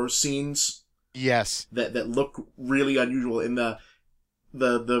down doors scenes. Yes. That look really unusual. In the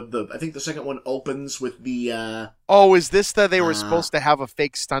I think the second one opens with the is this that they were supposed to have a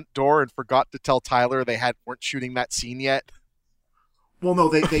fake stunt door and forgot to tell Tyler they weren't shooting that scene yet? Well, no,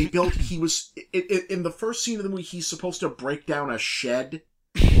 they built. He was in the first scene of the movie. He's supposed to break down a shed,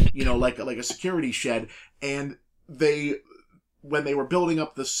 like a security shed, and when they were building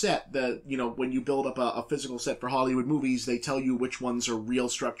up the set, when you build up a physical set for Hollywood movies, they tell you which ones are real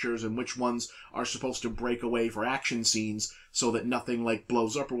structures and which ones are supposed to break away for action scenes so that nothing like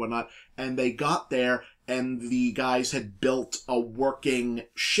blows up or whatnot. And they got there and the guys had built a working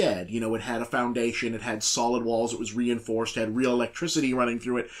shed. It had a foundation, it had solid walls, it was reinforced, had real electricity running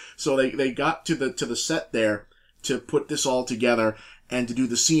through it. So they got to the set there to put this all together and to do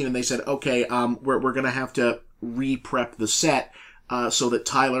the scene, and they said, okay, we're gonna have to re-prep the set so that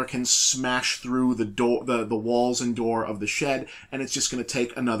Tyler can smash through the door, the walls and door of the shed, and it's just going to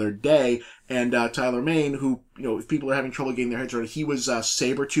take another day. And Tyler Mane, who, if people are having trouble getting their heads around, he was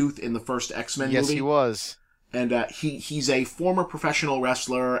Sabretooth in the first X-Men movie. Yes, he was. And he's a former professional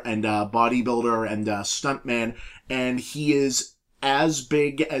wrestler and bodybuilder and stuntman, and he is as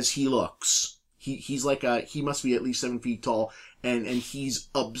big as he looks. He's like he must be at least 7 feet tall, and he's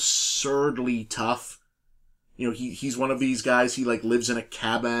absurdly tough. He's one of these guys, he lives in a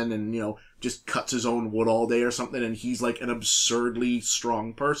cabin and, just cuts his own wood all day or something, and he's like an absurdly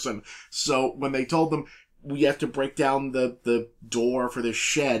strong person. So when they told them, we have to break down the door for this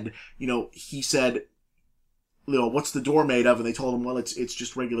shed, he said, what's the door made of? And they told him, well, it's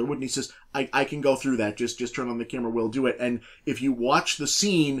just regular wood. And he says, I can go through that. Just turn on the camera, we'll do it. And if you watch the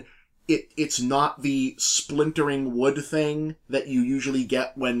scene, it's not the splintering wood thing that you usually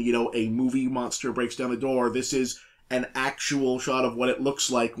get when, a movie monster breaks down the door. This is an actual shot of what it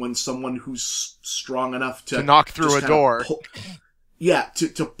looks like when someone who's strong enough to knock through a door.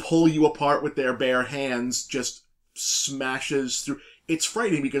 To pull you apart with their bare hands just smashes through. It's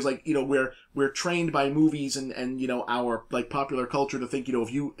frightening because, we're trained by movies and our, popular culture to think,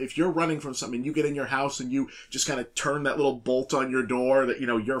 if you're running from something, you get in your house and you just kind of turn that little bolt on your door that,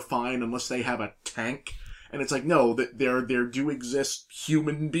 you're fine unless they have a tank. And it's no, that there do exist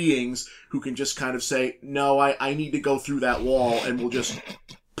human beings who can just kind of say, no, I need to go through that wall, and we'll just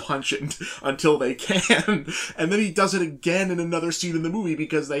punch it until they can. And then he does it again in another scene in the movie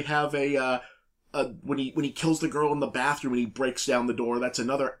because they have when he kills the girl in the bathroom and he breaks down the door, that's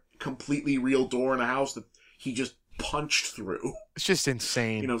another completely real door in a house that he just punched through. It's just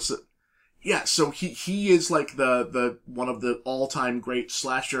insane. So he is the one of the all-time great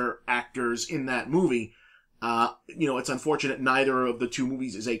slasher actors in that movie. It's unfortunate neither of the two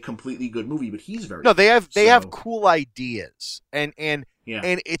movies is a completely good movie, but he's very No, they have cool ideas. And yeah.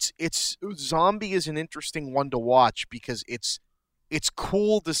 And it's Zombie is an interesting one to watch because it's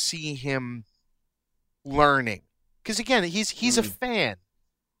cool to see him learning. Because again, he's a fan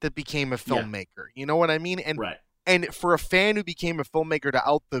that became a filmmaker. You know what I mean? And right. And for a fan who became a filmmaker to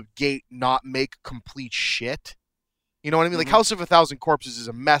out the gate not make complete shit, you know what I mean? Like House of a Thousand Corpses is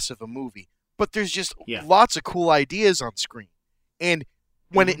a mess of a movie, but there's just lots of cool ideas on screen. And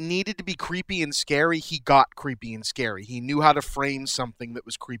when it needed to be creepy and scary, he got creepy and scary. He knew how to frame something that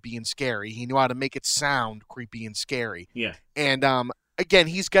was creepy and scary. He knew how to make it sound creepy and scary. Yeah. And again,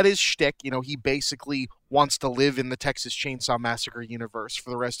 he's got his shtick. He basically wants to live in the Texas Chainsaw Massacre universe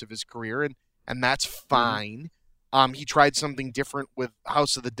for the rest of his career, and that's fine. He tried something different with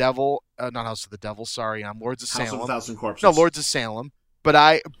House of the Devil. Not House of the Devil, sorry. Lords of Salem. House of a Thousand Corpses. No, Lords of Salem. But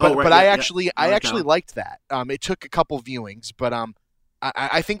I actually liked that. It took a couple viewings, but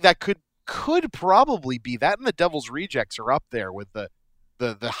I think that could probably be that, and The Devil's Rejects are up there with the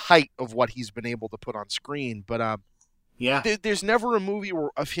height of what he's been able to put on screen. But there's never a movie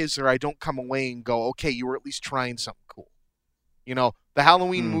of his where I don't come away and go, okay, you were at least trying something cool. The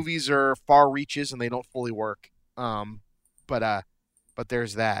Halloween movies are far reaches and they don't fully work. But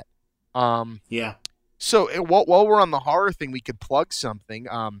there's that. So while we're on the horror thing, we could plug something.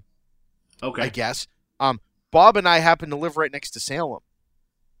 Okay. I guess. Bob and I happen to live right next to Salem.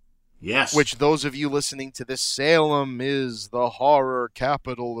 Yes. Which those of you listening to this, Salem is the horror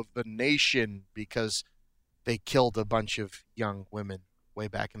capital of the nation because they killed a bunch of young women way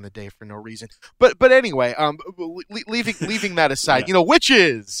back in the day for no reason. But anyway, leaving that aside,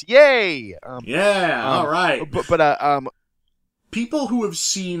 witches, yay! All right. But people who have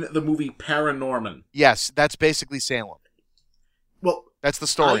seen the movie Paranorman. Yes, that's basically Salem. Well, that's the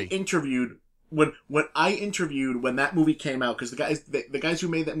story. I interviewed when that movie came out, because the guys who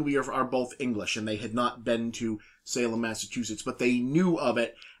made that movie are both English and they had not been to Salem, Massachusetts, but they knew of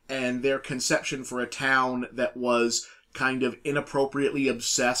it, and their conception for a town that was kind of inappropriately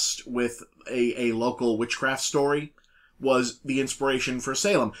obsessed with a local witchcraft story was the inspiration for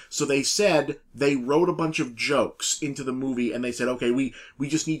Salem. So they said they wrote a bunch of jokes into the movie, and they said, okay, we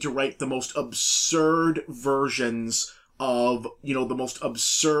just need to write the most absurd versions of, the most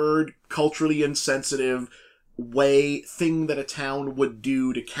absurd, culturally insensitive thing that a town would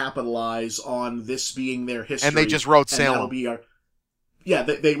do to capitalize on this being their history. And they just wrote and that'll Salem. be our... Yeah,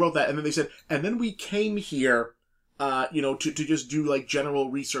 they wrote that, and then they said, and then we came here, to just do, like, general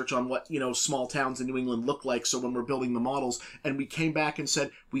research on what, small towns in New England look like, so when we're building the models, and we came back and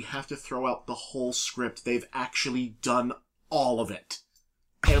said, we have to throw out the whole script. They've actually done all of it.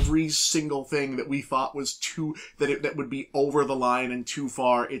 Every single thing that we thought was that would be over the line and too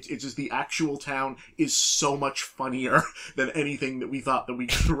far. It's just the actual town is so much funnier than anything that we thought that we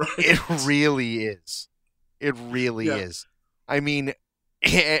could write. It really is. It really is. I mean,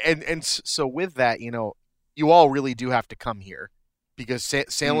 and so with that, you all really do have to come here because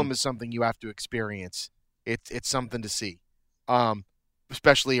Salem is something you have to experience. It's something to see,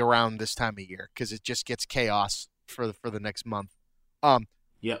 especially around this time of year because it just gets chaos for the next month.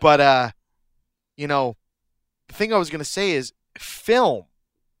 Yeah. But the thing I was gonna say is film,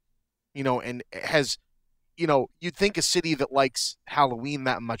 and has, you'd think a city that likes Halloween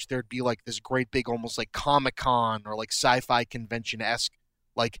that much, there'd be like this great big, almost like Comic-Con or like sci-fi convention-esque,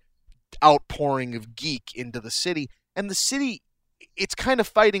 like outpouring of geek into the city. And the city, it's kind of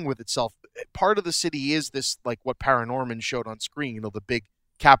fighting with itself. Part of the city is this, like what Paranorman showed on screen, the big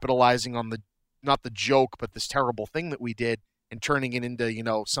capitalizing on not the joke, but this terrible thing that we did and turning it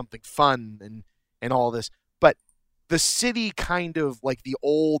into, something fun and all this. But the city kind of like the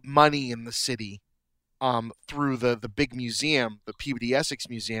old money in the city, through the big museum, the Peabody Essex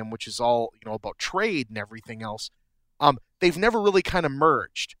Museum, which is all, about trade and everything else. They've never really kind of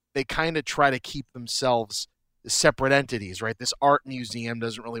merged. They kind of try to keep themselves separate entities, right? This art museum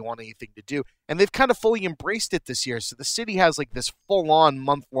doesn't really want anything to do. And they've kind of fully embraced it this year. So the city has like this full-on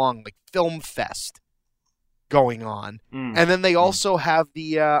month-long like film fest going on. And then they also have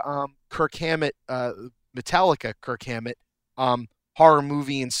the Kirk Hammett, Metallica Kirk Hammett, horror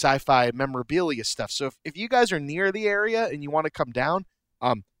movie and sci-fi memorabilia stuff. So if you guys are near the area and you want to come down,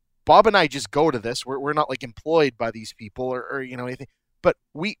 Bob and I just go to this. We're not like employed by these people or anything. But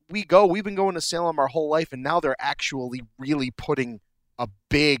we go. We've been going to Salem our whole life, and now they're actually really putting a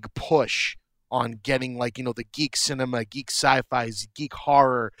big push on getting like the geek cinema, geek sci-fi, geek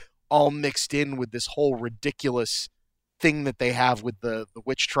horror all mixed in with this whole ridiculous thing that they have with the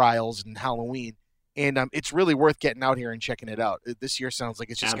witch trials and Halloween. And it's really worth getting out here and checking it out. This year sounds like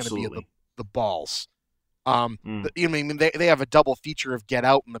it's just going to be the balls. They have a double feature of Get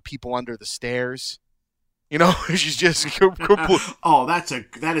Out and The People Under the Stairs. She's just oh,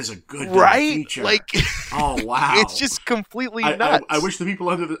 that is a good right feature. Like, oh wow, it's just completely nuts. I wish the people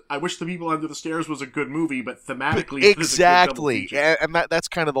under the stairs was a good movie, but thematically exactly, and that's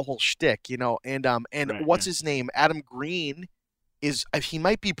kind of the whole shtick, and right, what's his name? Adam Green he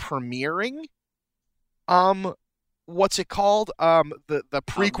might be premiering. What's it called? The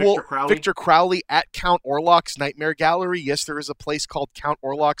prequel, Victor Crowley at Count Orlok's Nightmare Gallery. Yes, there is a place called Count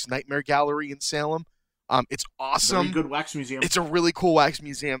Orlok's Nightmare Gallery in Salem. It's awesome. Very good wax museum. It's a really cool wax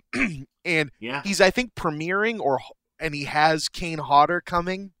museum, and he's I think premiering and he has Kane Hodder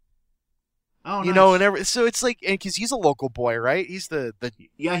coming. Oh, nice. and so it's like, and because he's a local boy, right? He's the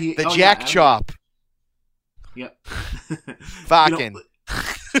Jack Jack Chop. Yep. Fucking.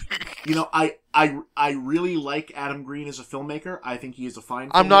 I really like Adam Green as a filmmaker. I think he is a fine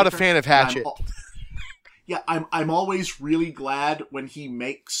filmmaker. I'm not a fan of Hatchet. I'm always really glad when he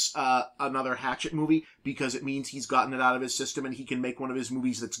makes another Hatchet movie because it means he's gotten it out of his system and he can make one of his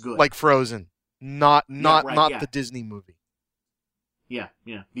movies that's good. Like Frozen. Not the Disney movie. Yeah,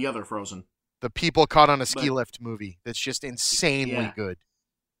 the other Frozen. The people caught on a ski lift movie that's just insanely good.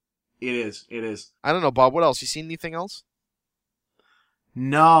 It is. I don't know, Bob, what else? You seen anything else?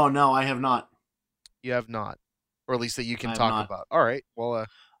 No, I have not. You have not. Or at least that you can talk about. All right. Well,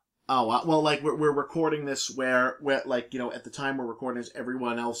 like we're recording this where like at the time we're recording this,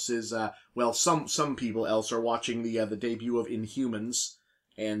 everyone else is some people else are watching the debut of Inhumans,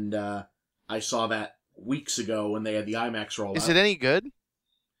 and I saw that weeks ago when they had the IMAX rollout. Is it any good?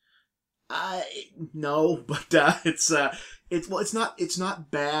 No, but it's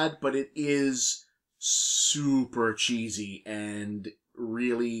not bad, but it is super cheesy and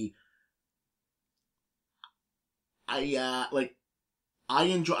really I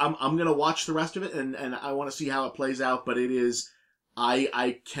enjoy. I'm gonna watch the rest of it, and I want to see how it plays out. But it is,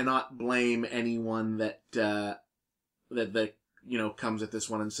 I cannot blame anyone that comes at this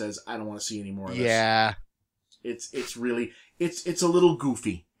one and says I don't want to see any more of this. Yeah, it's really it's a little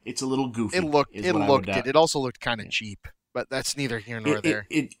goofy. It's a little goofy. It also looked kind of cheap, but that's neither here nor there.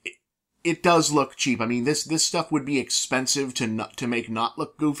 It does look cheap. I mean, this stuff would be expensive to make not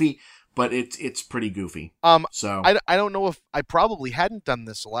look goofy. but it's pretty goofy. So I don't know if I probably hadn't done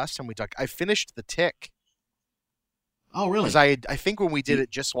this the last time we talked. I finished The Tick. Oh, really? Because I think when we did it,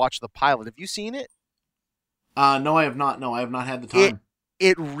 just watched the pilot. Have you seen it? No, I have not. No, I have not had the time.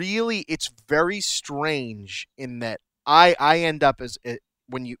 It's very strange in that I end up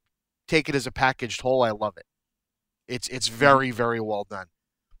when you take it as a packaged whole, I love it. It's very, very well done.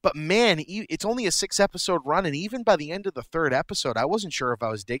 But man, it's only a 6-episode run, and even by the end of the 3rd episode, I wasn't sure if I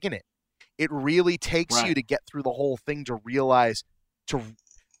was digging it. It really takes you to get through the whole thing to realize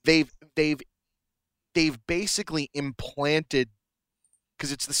they've basically implanted,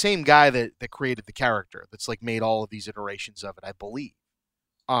 because it's the same guy that created the character that's like made all of these iterations of it, I believe.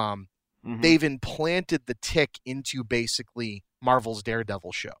 They've implanted the Tick into basically Marvel's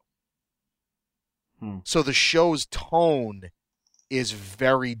Daredevil show. So the show's tone is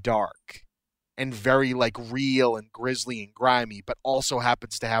very dark and very like real and grisly and grimy, but also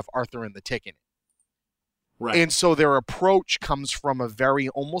happens to have Arthur and the Tick in it. Right. And so their approach comes from a very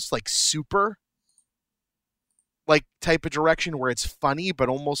almost like super like type of direction where it's funny, but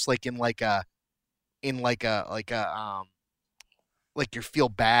almost like like you feel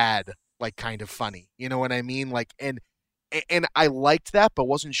bad, like kind of funny. You know what I mean? Like, and I liked that, but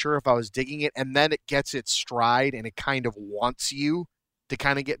wasn't sure if I was digging it. And then it gets its stride, and it kind of wants you to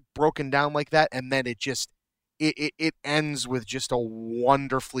kind of get broken down like that. And then it ends with just a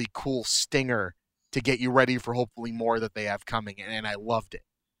wonderfully cool stinger to get you ready for hopefully more that they have coming. And I loved it.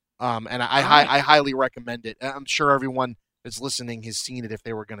 And I highly recommend it. I'm sure everyone that's listening has seen it if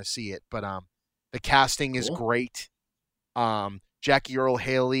they were going to see it. But the casting is great. Jackie Earle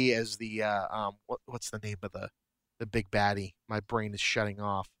Haley as the what's the name of the big baddie? My brain is shutting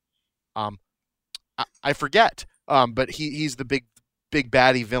off. I forget. But he's the big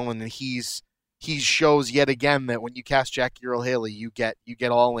baddie villain, and he shows yet again that when you cast Jackie Earle Haley, you get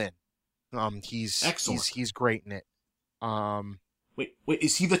all in. He's excellent. He's great in it. Wait,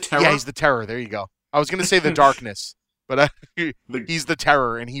 is he the Terror? Yeah, he's the Terror. There you go. I was going to say the Darkness, but he's the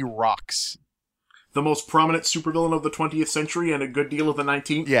Terror, and he rocks. The most prominent supervillain of the 20th century and a good deal of the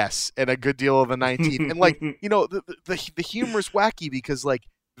 19th? Yes, and a good deal of the 19th. And, like, you know, the humor's wacky because, like,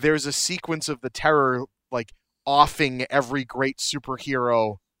 there's a sequence of the Terror, like, offing every great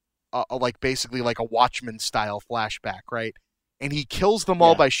superhero, like, basically like a Watchmen-style flashback, right? And he kills them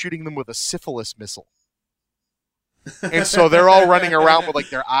all by shooting them with a syphilis missile. And so they're all running around with, like,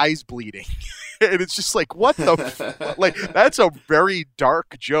 their eyes bleeding. And it's just like, what the like, that's a very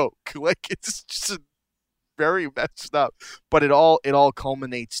dark joke. Like, it's just very messed up. But it all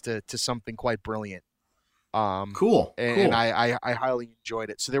culminates to something quite brilliant. Cool. And I highly enjoyed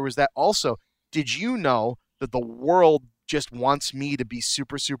it. So there was that. Also, did you know that the world just wants me to be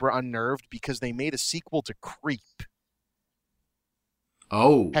super, super unnerved because they made a sequel to Creep?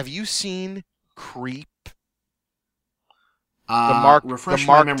 Oh. Have you seen Creep? Refresh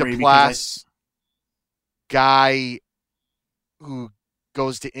my memory Duplass guy who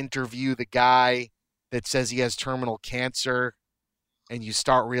goes to interview the guy that says he has terminal cancer, and you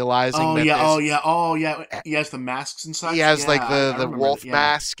start realizing he has the masks and such. He has like the wolf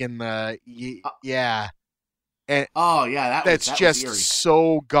mask and the and that's just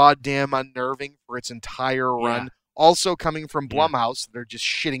so goddamn unnerving for its entire run. Also coming from Blumhouse, they're just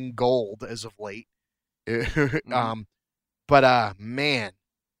shitting gold as of late. But man,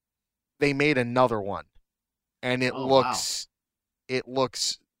 they made another one. And it looks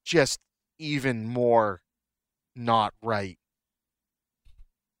just even more not right.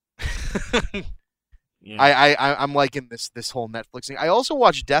 I'm liking this whole Netflix thing. I also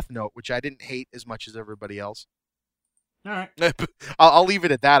watched Death Note, which I didn't hate as much as everybody else. All right, I'll leave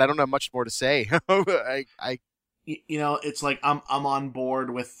it at that. I don't have much more to say. It's like I'm on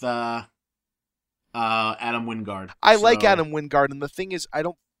board with Adam Wingard. I like Adam Wingard, and the thing is,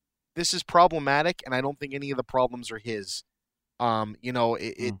 this is problematic, and I don't think any of the problems are his.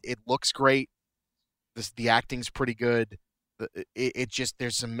 It looks great. The acting's pretty good. It just,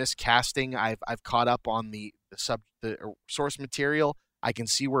 there's some miscasting. I've caught up on the source material. I can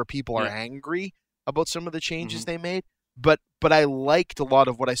see where people are angry about some of the changes they made, but I liked a lot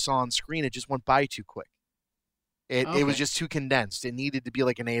of what I saw on screen. It just went by too quick. It was just too condensed. It needed to be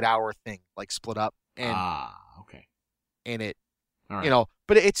like an 8-hour thing, like split up. And and it, right.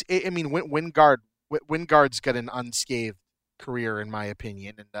 But Wingard's got an unscathed career in my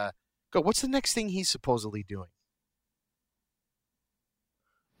opinion. And what's the next thing he's supposedly doing?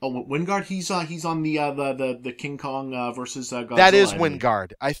 Oh, Wingard, he's on the King Kong versus Godzilla. That is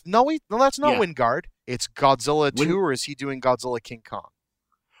Wingard. No, that's not Wingard. It's Godzilla 2, or is he doing Godzilla King Kong?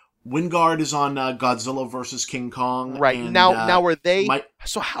 Wingard is on Godzilla versus King Kong. Right. And, now are they my,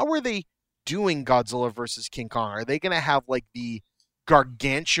 so how are they doing Godzilla versus King Kong? Are they going to have like the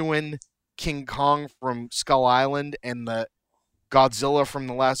gargantuan King Kong from Skull Island and the Godzilla from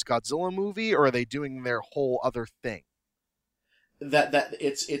the last Godzilla movie, or are they doing their whole other thing? that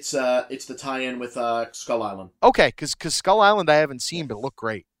it's the tie-in with Skull Island. Okay, because Skull Island I haven't seen, but it looked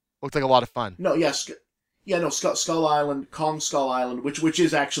great. Looked like a lot of fun. No, yes, Skull Island, Kong Skull Island, which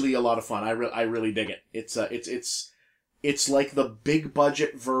is actually a lot of fun. I really dig it. It's like the big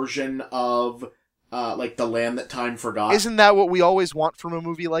budget version of like The Land That Time Forgot. Isn't that what we always want from a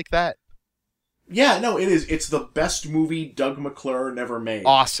movie like that? Yeah, no, it is. It's the best movie Doug McClure never made.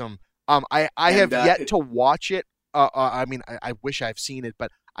 Awesome. I have yet to watch it. I mean, I wish I've seen it,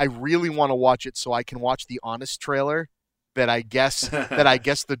 but I really want to watch it so I can watch the honest trailer that I guess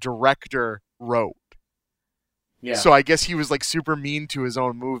the director wrote. Yeah. So I guess he was like super mean to his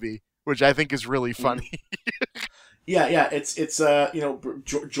own movie, which I think is really funny. Yeah. It's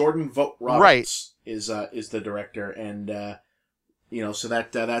Jordan Vogt Roberts is the director, and so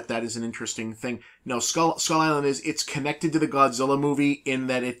that is an interesting thing. No, Skull Island it's connected to the Godzilla movie in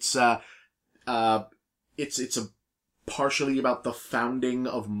that it's partially about the founding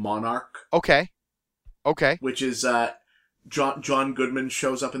of Monarch. Okay. Which is John Goodman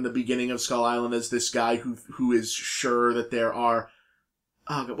shows up in the beginning of Skull Island as this guy who is sure that there are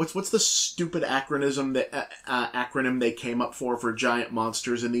what's the stupid acronym they came up for giant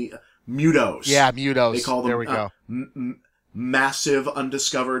monsters in the MUTOs. Yeah, MUTOs. They call them there we go. Massive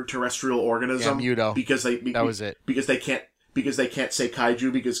undiscovered terrestrial organism. Yeah, MUTO. That was it. Because they can't say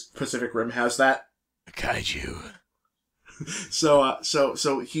kaiju because Pacific Rim has that. Kaiju. So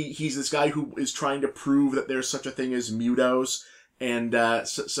he's this guy who is trying to prove that there's such a thing as MUTOs, and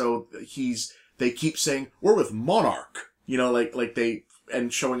they keep saying we're with Monarch,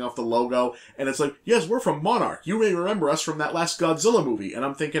 and showing off the logo, and it's like, yes, we're from Monarch. You may remember us from that last Godzilla movie, and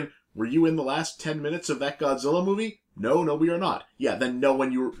I'm thinking, were you in the last 10 minutes of that Godzilla movie? No, we are not. Yeah, then no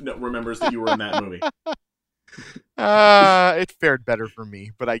one remembers that you were in that movie. It fared better for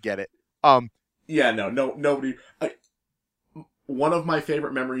me, but I get it. Yeah, nobody. One of my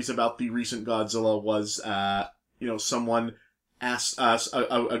favorite memories about the recent Godzilla was, someone asked us,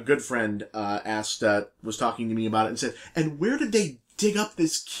 a good friend was talking to me about it and said, and where did they dig up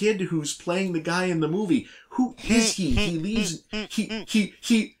this kid who's playing the guy in the movie? Who is he? He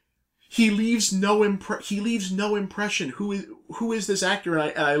leaves no impression. Who is this actor?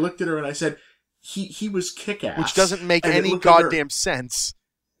 And I looked at her and I said, he was Kick-Ass. Which doesn't make any goddamn sense.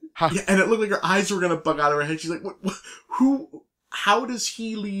 Huh. Yeah, and it looked like her eyes were gonna bug out of her head. She's like, who? How does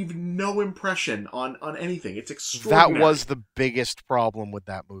he leave no impression on anything? It's extraordinary. That was the biggest problem with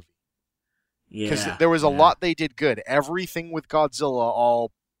that movie. Yeah. Because there was a lot they did good. Everything with Godzilla,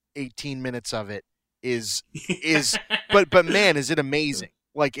 all 18 minutes of it, is but man, is it amazing.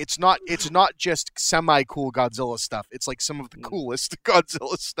 Like, it's not just semi-cool Godzilla stuff. It's like some of the coolest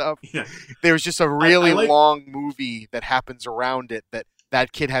Godzilla stuff. Yeah. There's just a really long movie that happens around it that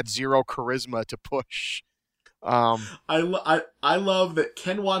kid had zero charisma to push. I love that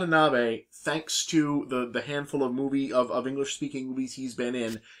Ken Watanabe, thanks to the handful of English speaking movies he's been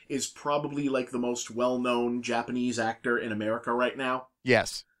in, is probably like the most well-known Japanese actor in America right now.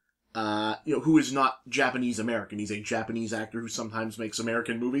 Yes. Who is not Japanese American. He's a Japanese actor who sometimes makes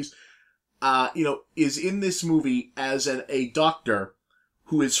American movies. Is in this movie as a doctor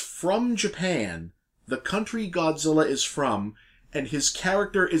who is from Japan, the country Godzilla is from, and his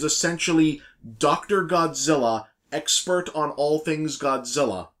character is essentially Dr. Godzilla, expert on all things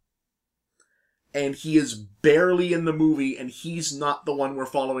Godzilla. And he is barely in the movie, and he's not the one we're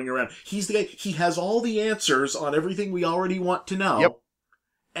following around. He's the guy, he has all the answers on everything we already want to know. Yep.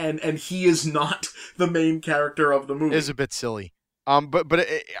 And he is not the main character of the movie. It is a bit silly. But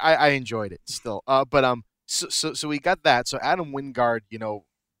I enjoyed it still. So we got that. So Adam Wingard,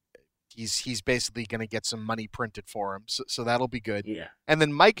 he's basically going to get some money printed for him. So that'll be good. Yeah. And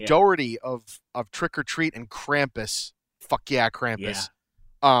then Mike Dougherty of Trick or Treat and Krampus. Fuck yeah, Krampus.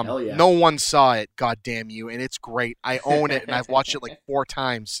 Yeah. Hell yeah. No one saw it, god damn you, and it's great. I own it, and I've watched it like 4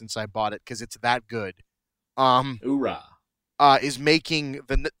 times since I bought it because it's that good. Hoorah. Is making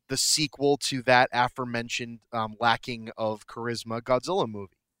the sequel to that aforementioned lacking of charisma Godzilla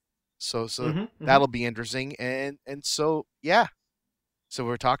movie. So that'll be interesting. And so, yeah. So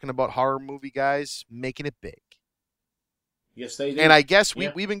we're talking about horror movie guys making it big. Yes, they do. And I guess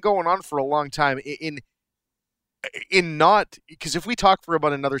we've been going on for a long time in not, because if we talk for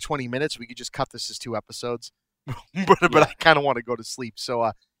about another 20 minutes, we could just cut this as 2 episodes. but I kind of want to go to sleep.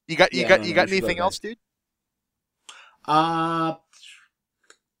 So you got anything else, dude?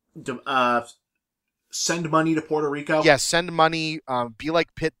 send money to Puerto Rico. Yeah, send money. Be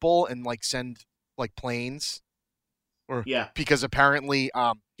like Pitbull and like send like planes, or Yeah. because apparently,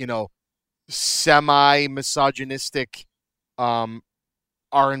 semi-misogynistic,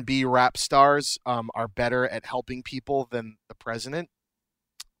 R&B rap stars, are better at helping people than the president.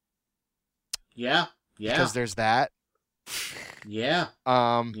 Yeah. Yeah. Because there's that. Yeah.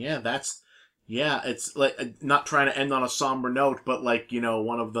 Um, Yeah. It's like not trying to end on a somber note, but like,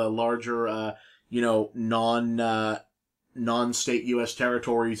 one of the larger, non-state U.S.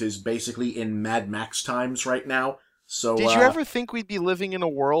 territories is basically in Mad Max times right now. So, did you ever think we'd be living in a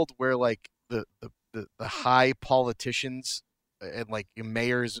world where like the high politicians and like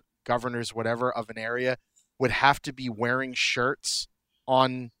mayors, governors, whatever of an area would have to be wearing shirts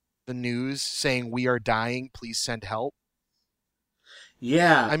on the news saying "We are dying, please send help"?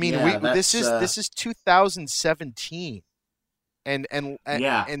 Yeah. I mean, yeah, this is 2017, and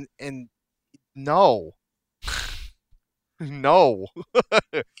yeah. no, no.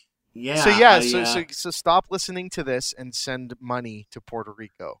 Yeah. So yeah, so stop listening to this and send money to Puerto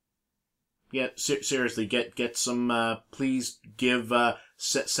Rico. Yeah, seriously, get some. Please give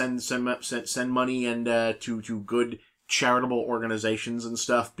send money and to good charitable organizations and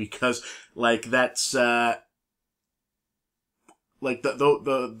stuff, because like that's like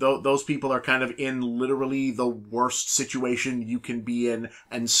those people are kind of in literally the worst situation you can be in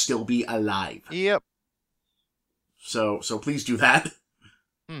and still be alive. Yep. So please do that.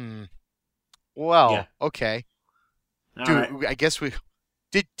 Well, Yeah. okay. All Dude, right. I guess we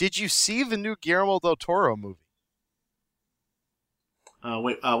did you see the new Guillermo del Toro movie?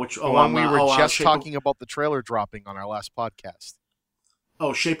 Wait, which The one we were just Shape talking about the trailer dropping on our last podcast.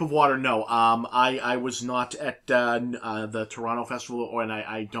 Shape of Water. No, I was not at the Toronto Festival, and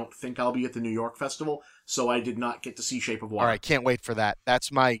I don't think I'll be at the New York Festival, so I did not get to see Shape of Water. All right, can't wait for that.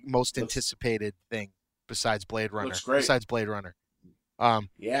 That's my most anticipated thing besides Blade Runner. Looks great. Besides Blade Runner.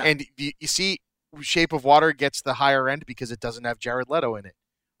 Yeah. And you see, Shape of Water gets the higher end because it doesn't have Jared Leto in it.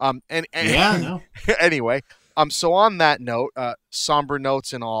 And yeah, no. Anyway, so on that note, somber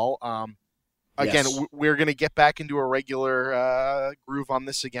notes and all, again, Yes. we're going to get back into a regular groove on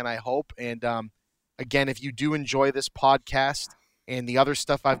this again, I hope. And again, if you do enjoy this podcast and the other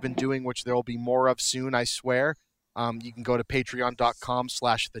stuff I've been doing, which there will be more of soon, I swear, you can go to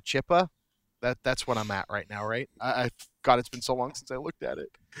patreon.com/thechippa. That's what I'm at right now, right? God, it's been so long since I looked at it.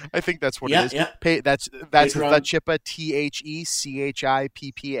 I think that's what it is. Yeah. That's Patreon. the Chippa,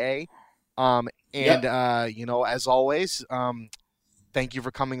 THECHIPPA. As always, thank you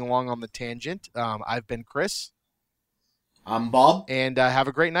for coming along on the tangent. I've been Chris. I'm Bob. And have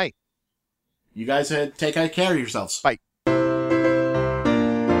a great night. You guys take care of yourselves. Bye.